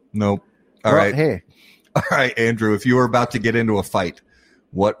 All right. Hey. All right, Andrew. If you were about to get into a fight,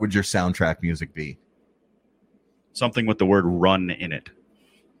 what would your soundtrack music be? Something with the word "run" in it.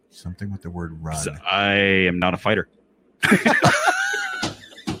 Something with the word "run." I am not a fighter.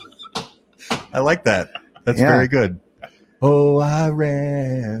 I like that. That's very good. Oh, I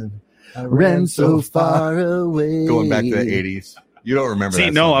ran so far away. Going back to the 80s. You don't remember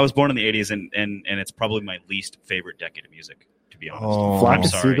that song. I was born in the 80s, and it's probably my least favorite decade of music, to be honest. Oh, Flock of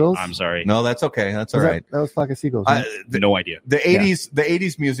Seagulls? I'm sorry. No, that's okay. That's all right. That was Flock of Seagulls. Right? No idea. The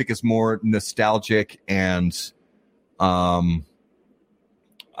 80s music is more nostalgic and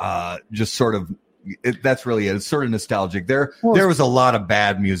just sort of that's really it. It's sort of nostalgic. There was a lot of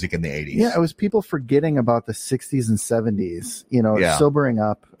bad music in the 80s. Yeah, it was people forgetting about the 60s and 70s, sobering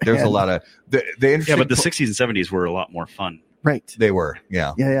up. There's a lot of the interesting. Yeah, but the 60s and 70s were a lot more fun. Right. They were.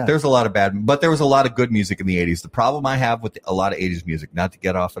 Yeah. Yeah. There's a lot of bad, but there was a lot of good music in the 80s. The problem I have with a lot of 80s music, not to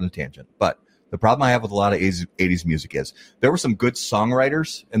get off on a tangent, but the problem I have with a lot of 80s music is there were some good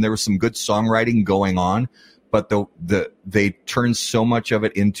songwriters and there was some good songwriting going on, but they turned so much of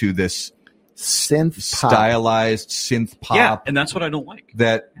it into this stylized synth pop. Yeah, and that's what I don't like.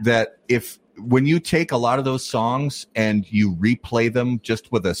 That if when you take a lot of those songs and you replay them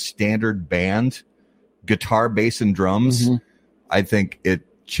just with a standard band, guitar, bass, and drums, I think it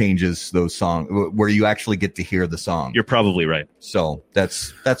changes those songs where you actually get to hear the song. You're probably right. So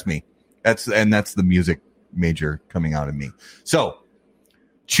that's me. That's the music major coming out of me. So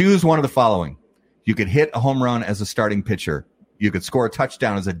choose one of the following. You could hit a home run as a starting pitcher. You could score a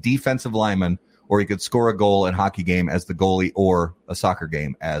touchdown as a defensive lineman, or you could score a goal in a hockey game as the goalie or a soccer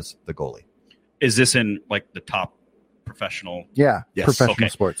game as the goalie. Is this in like the top professional? Yeah, yes. Professional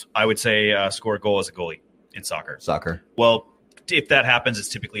sports. I would say score a goal as a goalie in soccer. Soccer. Well, if that happens, it's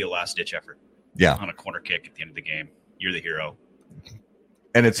typically a last-ditch effort. Yeah. On a corner kick at the end of the game. You're the hero.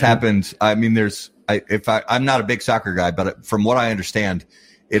 And it's happened. I mean, I'm not a big soccer guy, but from what I understand,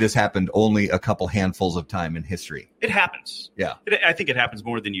 it has happened only a couple handfuls of time in history. It happens. Yeah. I think it happens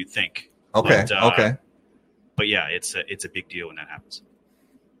more than you'd think. Okay. Okay. But yeah, it's a big deal when that happens.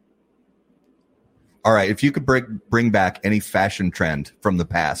 All right. If you could bring back any fashion trend from the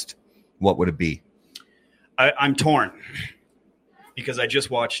past, what would it be? I'm torn because I just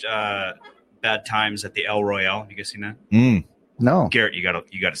watched Bad Times at the El Royale. Have you guys seen that? No. Garrett, you got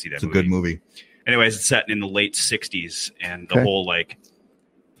to see that. It's a good movie. Anyways, it's set in the late 60s, and the whole like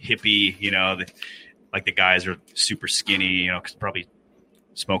hippie, the guys are super skinny, because probably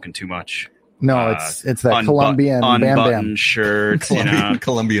smoking too much. No, it's that Colombian Bam Bam shirts,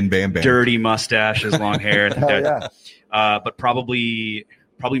 Colombian Bam Bam, dirty mustaches, long hair. Yeah. But probably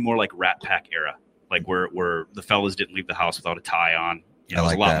more like Rat Pack era, like where the fellas didn't leave the house without a tie on. It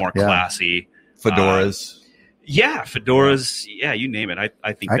was a lot more classy. Fedoras. Fedoras. Yeah, you name it.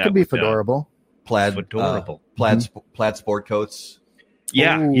 I think that could be fedorable. Plaid sport coats.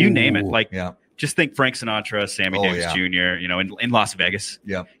 Yeah, Ooh. you name it. Just think Frank Sinatra, Sammy Davis Jr. In Las Vegas.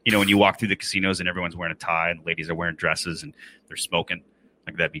 Yeah, when you walk through the casinos and everyone's wearing a tie and ladies are wearing dresses and they're smoking,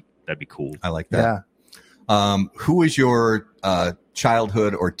 like that'd be cool. I like that. Yeah. Who is your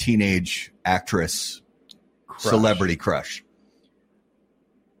childhood or teenage actress celebrity crush?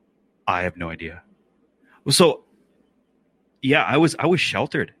 I have no idea. So, yeah, I was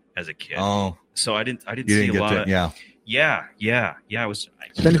sheltered as a kid. Oh, so I didn't see a lot of. Yeah. I was.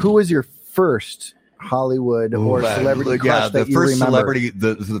 Then who was your first Hollywood or celebrity crush that you remember? Celebrity,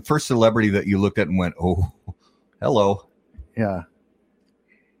 the first celebrity that you looked at and went, "Oh, hello." Yeah.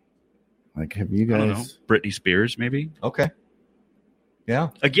 Like, have you guys? I don't know. Britney Spears, maybe. Okay. Yeah.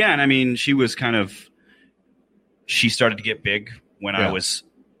 Again, I mean, she started to get big when I was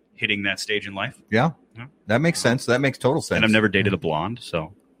hitting that stage in life. Yeah. That makes sense. That makes total sense. And I've never dated a blonde,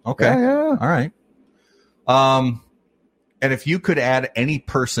 so. Okay. Yeah. All right. And if you could add any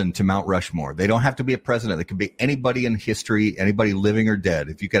person to Mount Rushmore, they don't have to be a president. It could be anybody in history, anybody living or dead.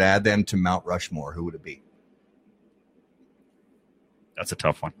 If you could add them to Mount Rushmore, who would it be? That's a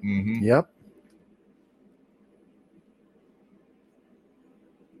tough one. Mm-hmm. Yep.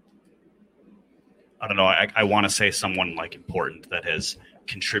 I don't know. I want to say someone like important that has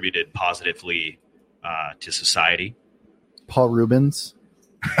contributed positively to society. Paul Rubens.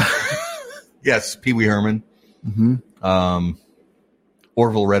 Yes, Pee Wee Herman. Mm-hmm.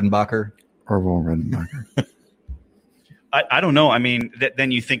 Orville Redenbacher. I don't know. I mean,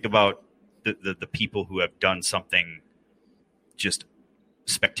 then you think about the people who have done something just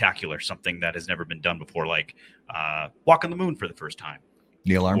spectacular, something that has never been done before, like walk on the moon for the first time.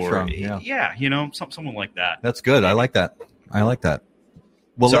 Neil Armstrong. Someone like that. That's good. I like that.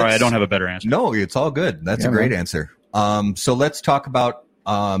 Well, sorry, I don't have a better answer. No, it's all good. That's a great answer. So let's talk about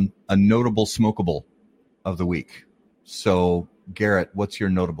a notable smokable of the week. So, Garrett, what's your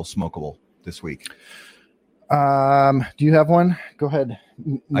notable smokable this week? Do you have one? Go ahead.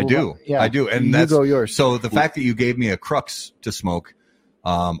 I do. Yeah, I do. And you go yours. So the fact that you gave me a crux to smoke,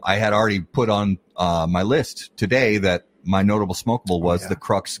 I had already put on my list today that my notable smokable was the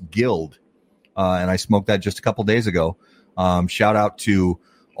Crux Guild. And I smoked that just a couple days ago. Shout out to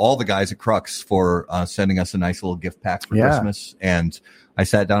all the guys at Crux for sending us a nice little gift pack for Christmas. And I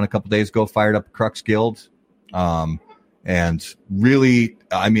sat down a couple days ago, fired up Crux Guild, and really,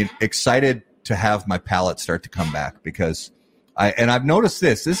 I mean, excited to have my palate start to come back, because I've noticed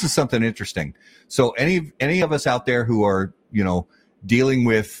this is something interesting. So any of us out there who are, you know, dealing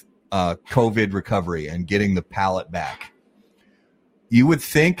with COVID recovery and getting the palate back, you would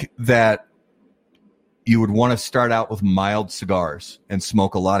think that you would want to start out with mild cigars and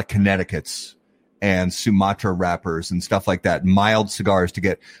smoke a lot of Connecticut's and Sumatra wrappers and stuff like that. Mild cigars to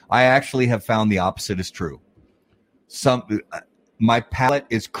get. I actually have found the opposite is true. My palate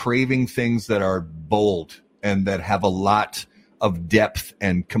is craving things that are bold and that have a lot of depth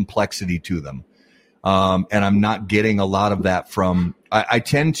and complexity to them. And I'm not getting a lot of that from, I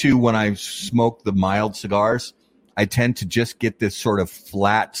tend to, when I smoke the mild cigars, I tend to just get this sort of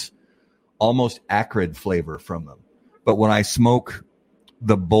flat, almost acrid flavor from them. But when I smoke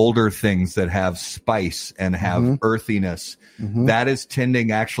the bolder things that have spice and have earthiness, that is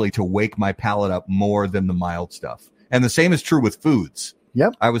tending actually to wake my palate up more than the mild stuff. And the same is true with foods.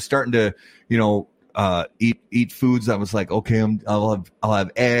 Yep. I was starting to, you know, eat foods. I was like, okay, I'll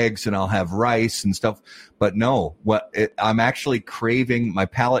have eggs and I'll have rice and stuff. But no, I'm actually craving, my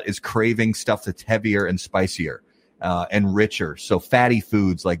palate is craving stuff that's heavier and spicier, and richer. So fatty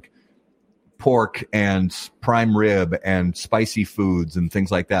foods like pork and prime rib and spicy foods and things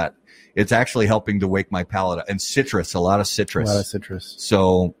like that. It's actually helping to wake my palate up. And citrus, a lot of citrus.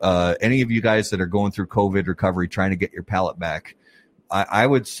 So, any of you guys that are going through COVID recovery, trying to get your palate back, I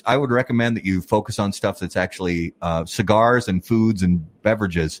would recommend that you focus on stuff that's actually cigars and foods and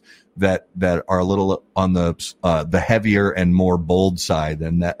beverages that are a little on the heavier and more bold side,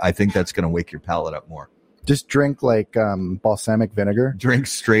 and that I think that's going to wake your palate up more. Just drink like balsamic vinegar. Drink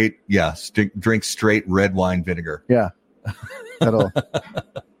straight red wine vinegar. Yeah, that'll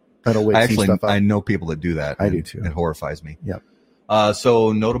wake some stuff up. I know people that do that. I do too. It horrifies me. Yep.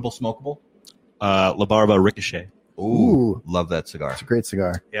 So notable smokable, La Barba Ricochet. Ooh, love that cigar. It's a great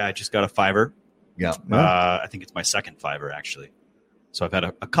cigar. Yeah, I just got a $5. Yeah. I think it's my second $5 actually. So I've had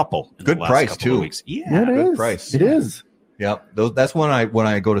a couple. In good the last price couple too. Of weeks. Yeah, good price. It is. Yeah, that's when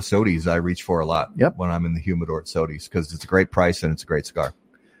I go to Sodi's, I reach for a lot. Yep. When I'm in the humidor at Sodi's, because it's a great price and it's a great cigar.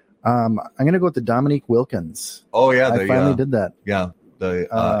 I'm going to go with the Dominique Wilkins. Oh yeah, I finally did that. Yeah,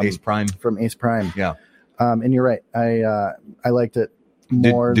 the Ace Prime from Ace Prime. Yeah, and you're right. I liked it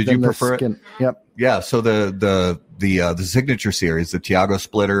more. Did than you prefer it? Yep. Yeah. So the signature series, the Tiago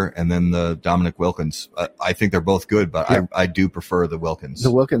Splitter, and then the Dominique Wilkins. I think they're both good, but yeah. I do prefer the Wilkins.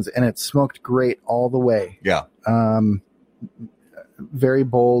 The Wilkins, and it smoked great all the way. Yeah. Very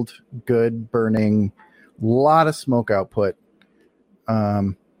bold, good burning, lot of smoke output.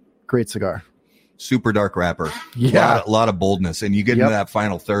 Great cigar. Super dark wrapper. Yeah. A lot of boldness, and you get into that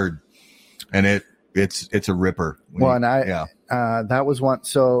final third, and it's a ripper. That was one.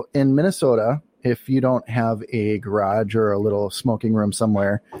 So in Minnesota, if you don't have a garage or a little smoking room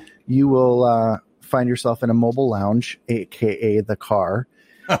somewhere, you will find yourself in a mobile lounge, aka the car.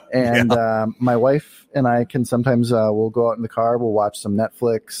 And my wife and I can sometimes we'll go out in the car, we'll watch some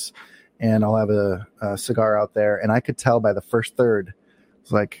Netflix, and I'll have a cigar out there. And I could tell by the first third,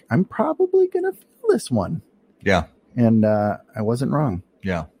 it's like, I'm probably going to feel this one. Yeah. And I wasn't wrong.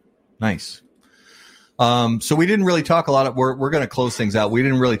 Yeah. Nice. So we didn't really talk a lot. We're going to close things out. We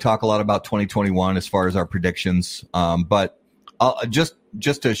didn't really talk a lot about 2021 as far as our predictions. But I'll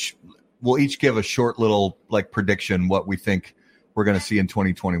we'll each give a short little prediction what we think we're going to see in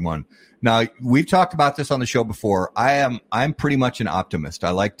 2021. Now, we've talked about this on the show before. I'm pretty much an optimist.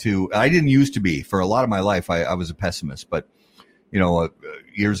 I didn't used to be. For a lot of my life, I was a pessimist, but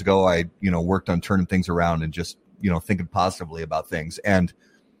years ago, I worked on turning things around and just thinking positively about things. And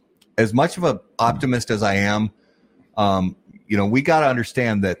as much of an optimist as I am, we got to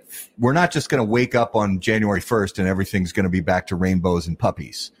understand that we're not just going to wake up on January 1st and everything's going to be back to rainbows and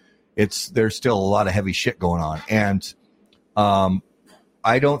puppies. There's still a lot of heavy shit going on. And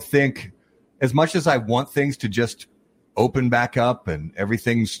I don't think, as much as I want things to just open back up and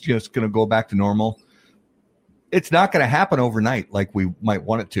everything's just going to go back to normal, it's not going to happen overnight like we might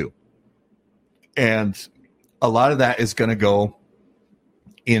want it to. And a lot of that is going to go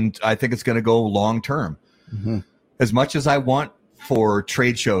I think it's going to go long term. Mm-hmm. As much as I want for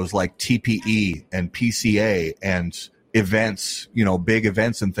trade shows like TPE and PCA and events, big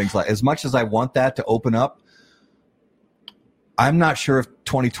events and things as much as I want that to open up, I'm not sure if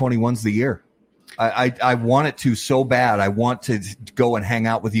 2021's the year. I want it to so bad. I want to go and hang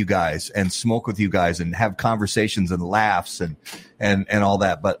out with you guys and smoke with you guys and have conversations and laughs and all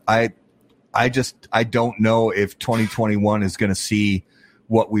that. But I don't know if 2021 is going to see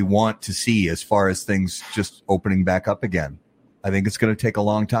what we want to see as far as things just opening back up again. I think it's going to take a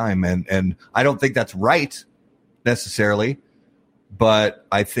long time. And I don't think that's right necessarily, but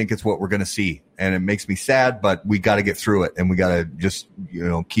I think it's what we're going to see. And it makes me sad, but we got to get through it. And we got to just,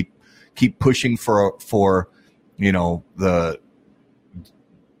 keep pushing for the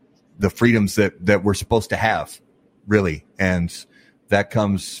freedoms that we're supposed to have, really. And that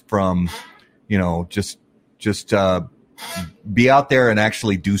comes from, just be out there and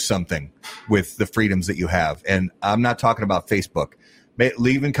actually do something with the freedoms that you have. And I'm not talking about Facebook.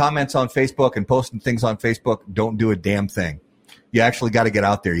 Leaving comments on Facebook and posting things on Facebook, don't do a damn thing. You actually got to get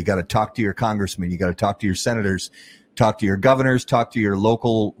out there. You got to talk to your congressmen. You got to talk to your senators, talk to your governors, talk to your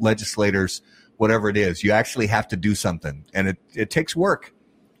local legislators, whatever it is. You actually have to do something, and it takes work.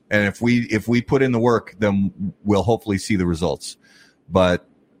 And if we put in the work, then we'll hopefully see the results. But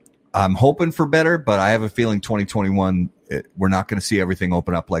I'm hoping for better, but I have a feeling 2021, we're not going to see everything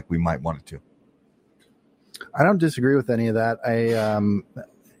open up like we might want it to. I don't disagree with any of that.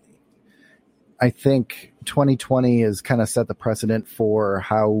 I think 2020 has kind of set the precedent for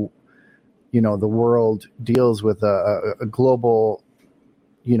how, the world deals with a global,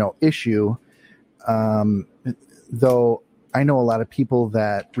 issue. Though I know a lot of people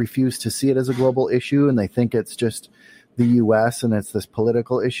that refuse to see it as a global issue, and they think it's just the U.S. and it's this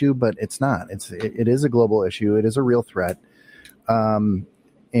political issue, but it's not. It is a global issue. It is a real threat. And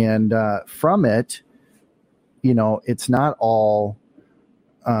from it, it's not all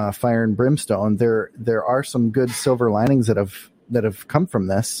fire and brimstone. There are some good silver linings that have come from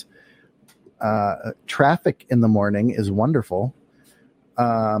this. Traffic in the morning is wonderful.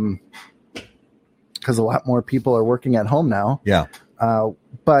 Because a lot more people are working at home now. Yeah.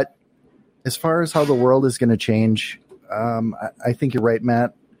 But as far as how the world is going to change, I think you're right,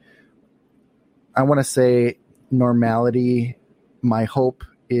 Matt. I want to say normality. My hope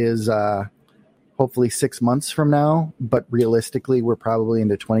is hopefully 6 months from now, but realistically, we're probably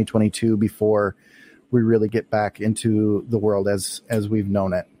into 2022 before we really get back into the world as we've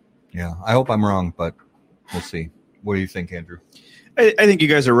known it. Yeah, I hope I'm wrong, but we'll see. What do you think, Andrew? I think you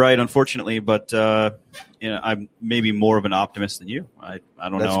guys are right, unfortunately, but I'm maybe more of an optimist than you. I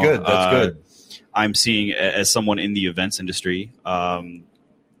don't know. That's good. I'm seeing, as someone in the events industry, I'm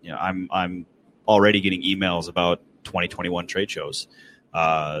already getting emails about 2021 trade shows,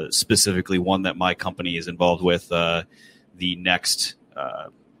 specifically one that my company is involved with. The next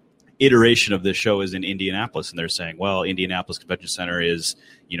iteration of this show is in Indianapolis, and they're saying, well, Indianapolis Convention Center is,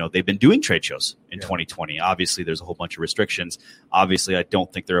 they've been doing trade shows in 2020. Obviously, there's a whole bunch of restrictions. Obviously, I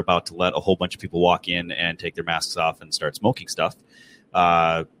don't think they're about to let a whole bunch of people walk in and take their masks off and start smoking stuff.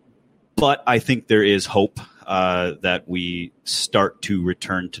 But I think there is hope that we start to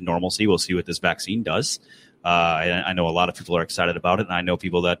return to normalcy. We'll see what this vaccine does. I know a lot of people are excited about it, and I know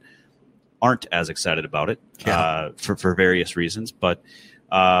people that aren't as excited about it for various reasons. But,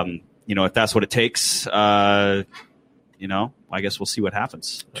 if that's what it takes, I guess we'll see what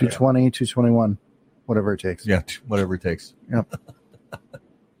happens. 220, 221, whatever it takes. Yeah, whatever it takes. Yep.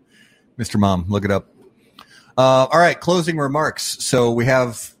 Mr. Mom, look it up. All right, closing remarks. So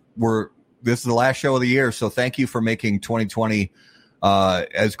this is the last show of the year, so thank you for making 2020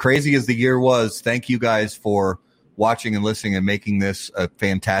 as crazy as the year was. Thank you guys for watching and listening and making this a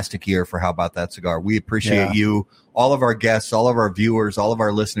fantastic year for How About That Cigar. We appreciate you, all of our guests, all of our viewers, all of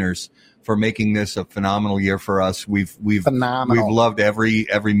our listeners for making this a phenomenal year for us. We've loved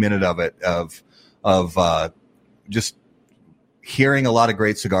every minute of it, of just hearing a lot of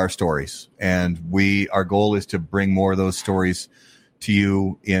great cigar stories. And our goal is to bring more of those stories to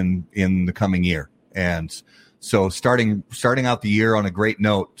you in the coming year. And so starting out the year on a great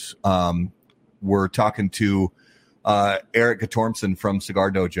note, we're talking to Eric Guttormson from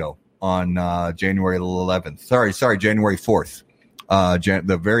Cigar Dojo on January 11th. Sorry, January 4th.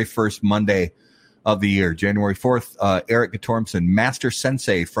 The very first Monday of the year, January 4th, Eric Guttormson, Master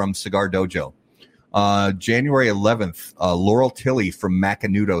Sensei from Cigar Dojo. January 11th, Laurel Tilley from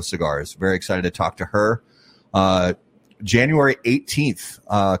Macanudo Cigars. Very excited to talk to her. January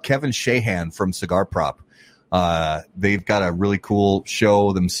 18th, Kevin Shahan from Cigar Prop. They've got a really cool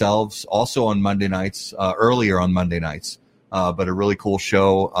show themselves, also on Monday nights, earlier on Monday nights, but a really cool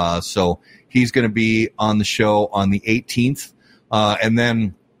show. So he's going to be on the show on the 18th. And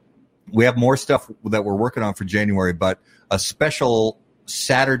then we have more stuff that we're working on for January, but a special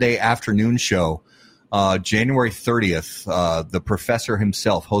Saturday afternoon show January 30th, the professor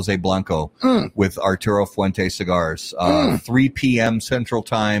himself, Jose Blanco, with Arturo Fuente Cigars. 3 p.m. Central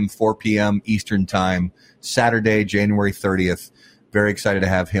Time, 4 p.m. Eastern Time, Saturday, January 30th. Very excited to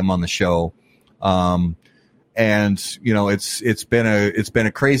have him on the show. And you know, it's been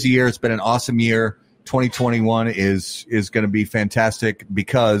a crazy year. It's been an awesome year. 2021 is going to be fantastic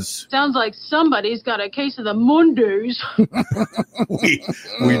because sounds like somebody's got a case of the Mondays.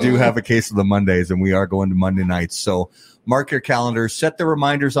 we do have a case of the Mondays, and we are going to Monday nights. So mark your calendars, set the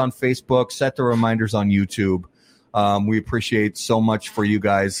reminders on Facebook, set the reminders on YouTube. We appreciate so much for you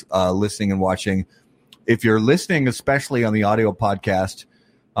guys listening and watching. If you're listening, especially on the audio podcast,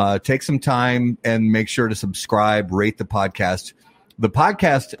 take some time and make sure to subscribe, rate the podcast. The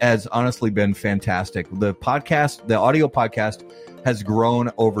podcast has honestly been fantastic. The audio podcast has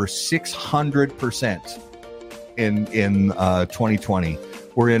grown over 600% in 2020.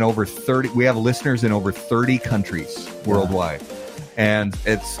 We're in over 30. We have listeners in over 30 countries worldwide, and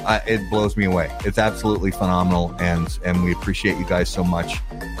it blows me away. It's absolutely phenomenal, and we appreciate you guys so much.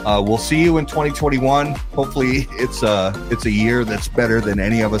 We'll see you in 2021. Hopefully, it's a year that's better than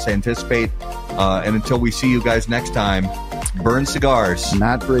any of us anticipate. And until we see you guys next time, burn cigars,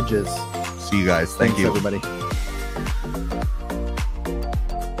 not bridges. See you guys. Thank you, everybody.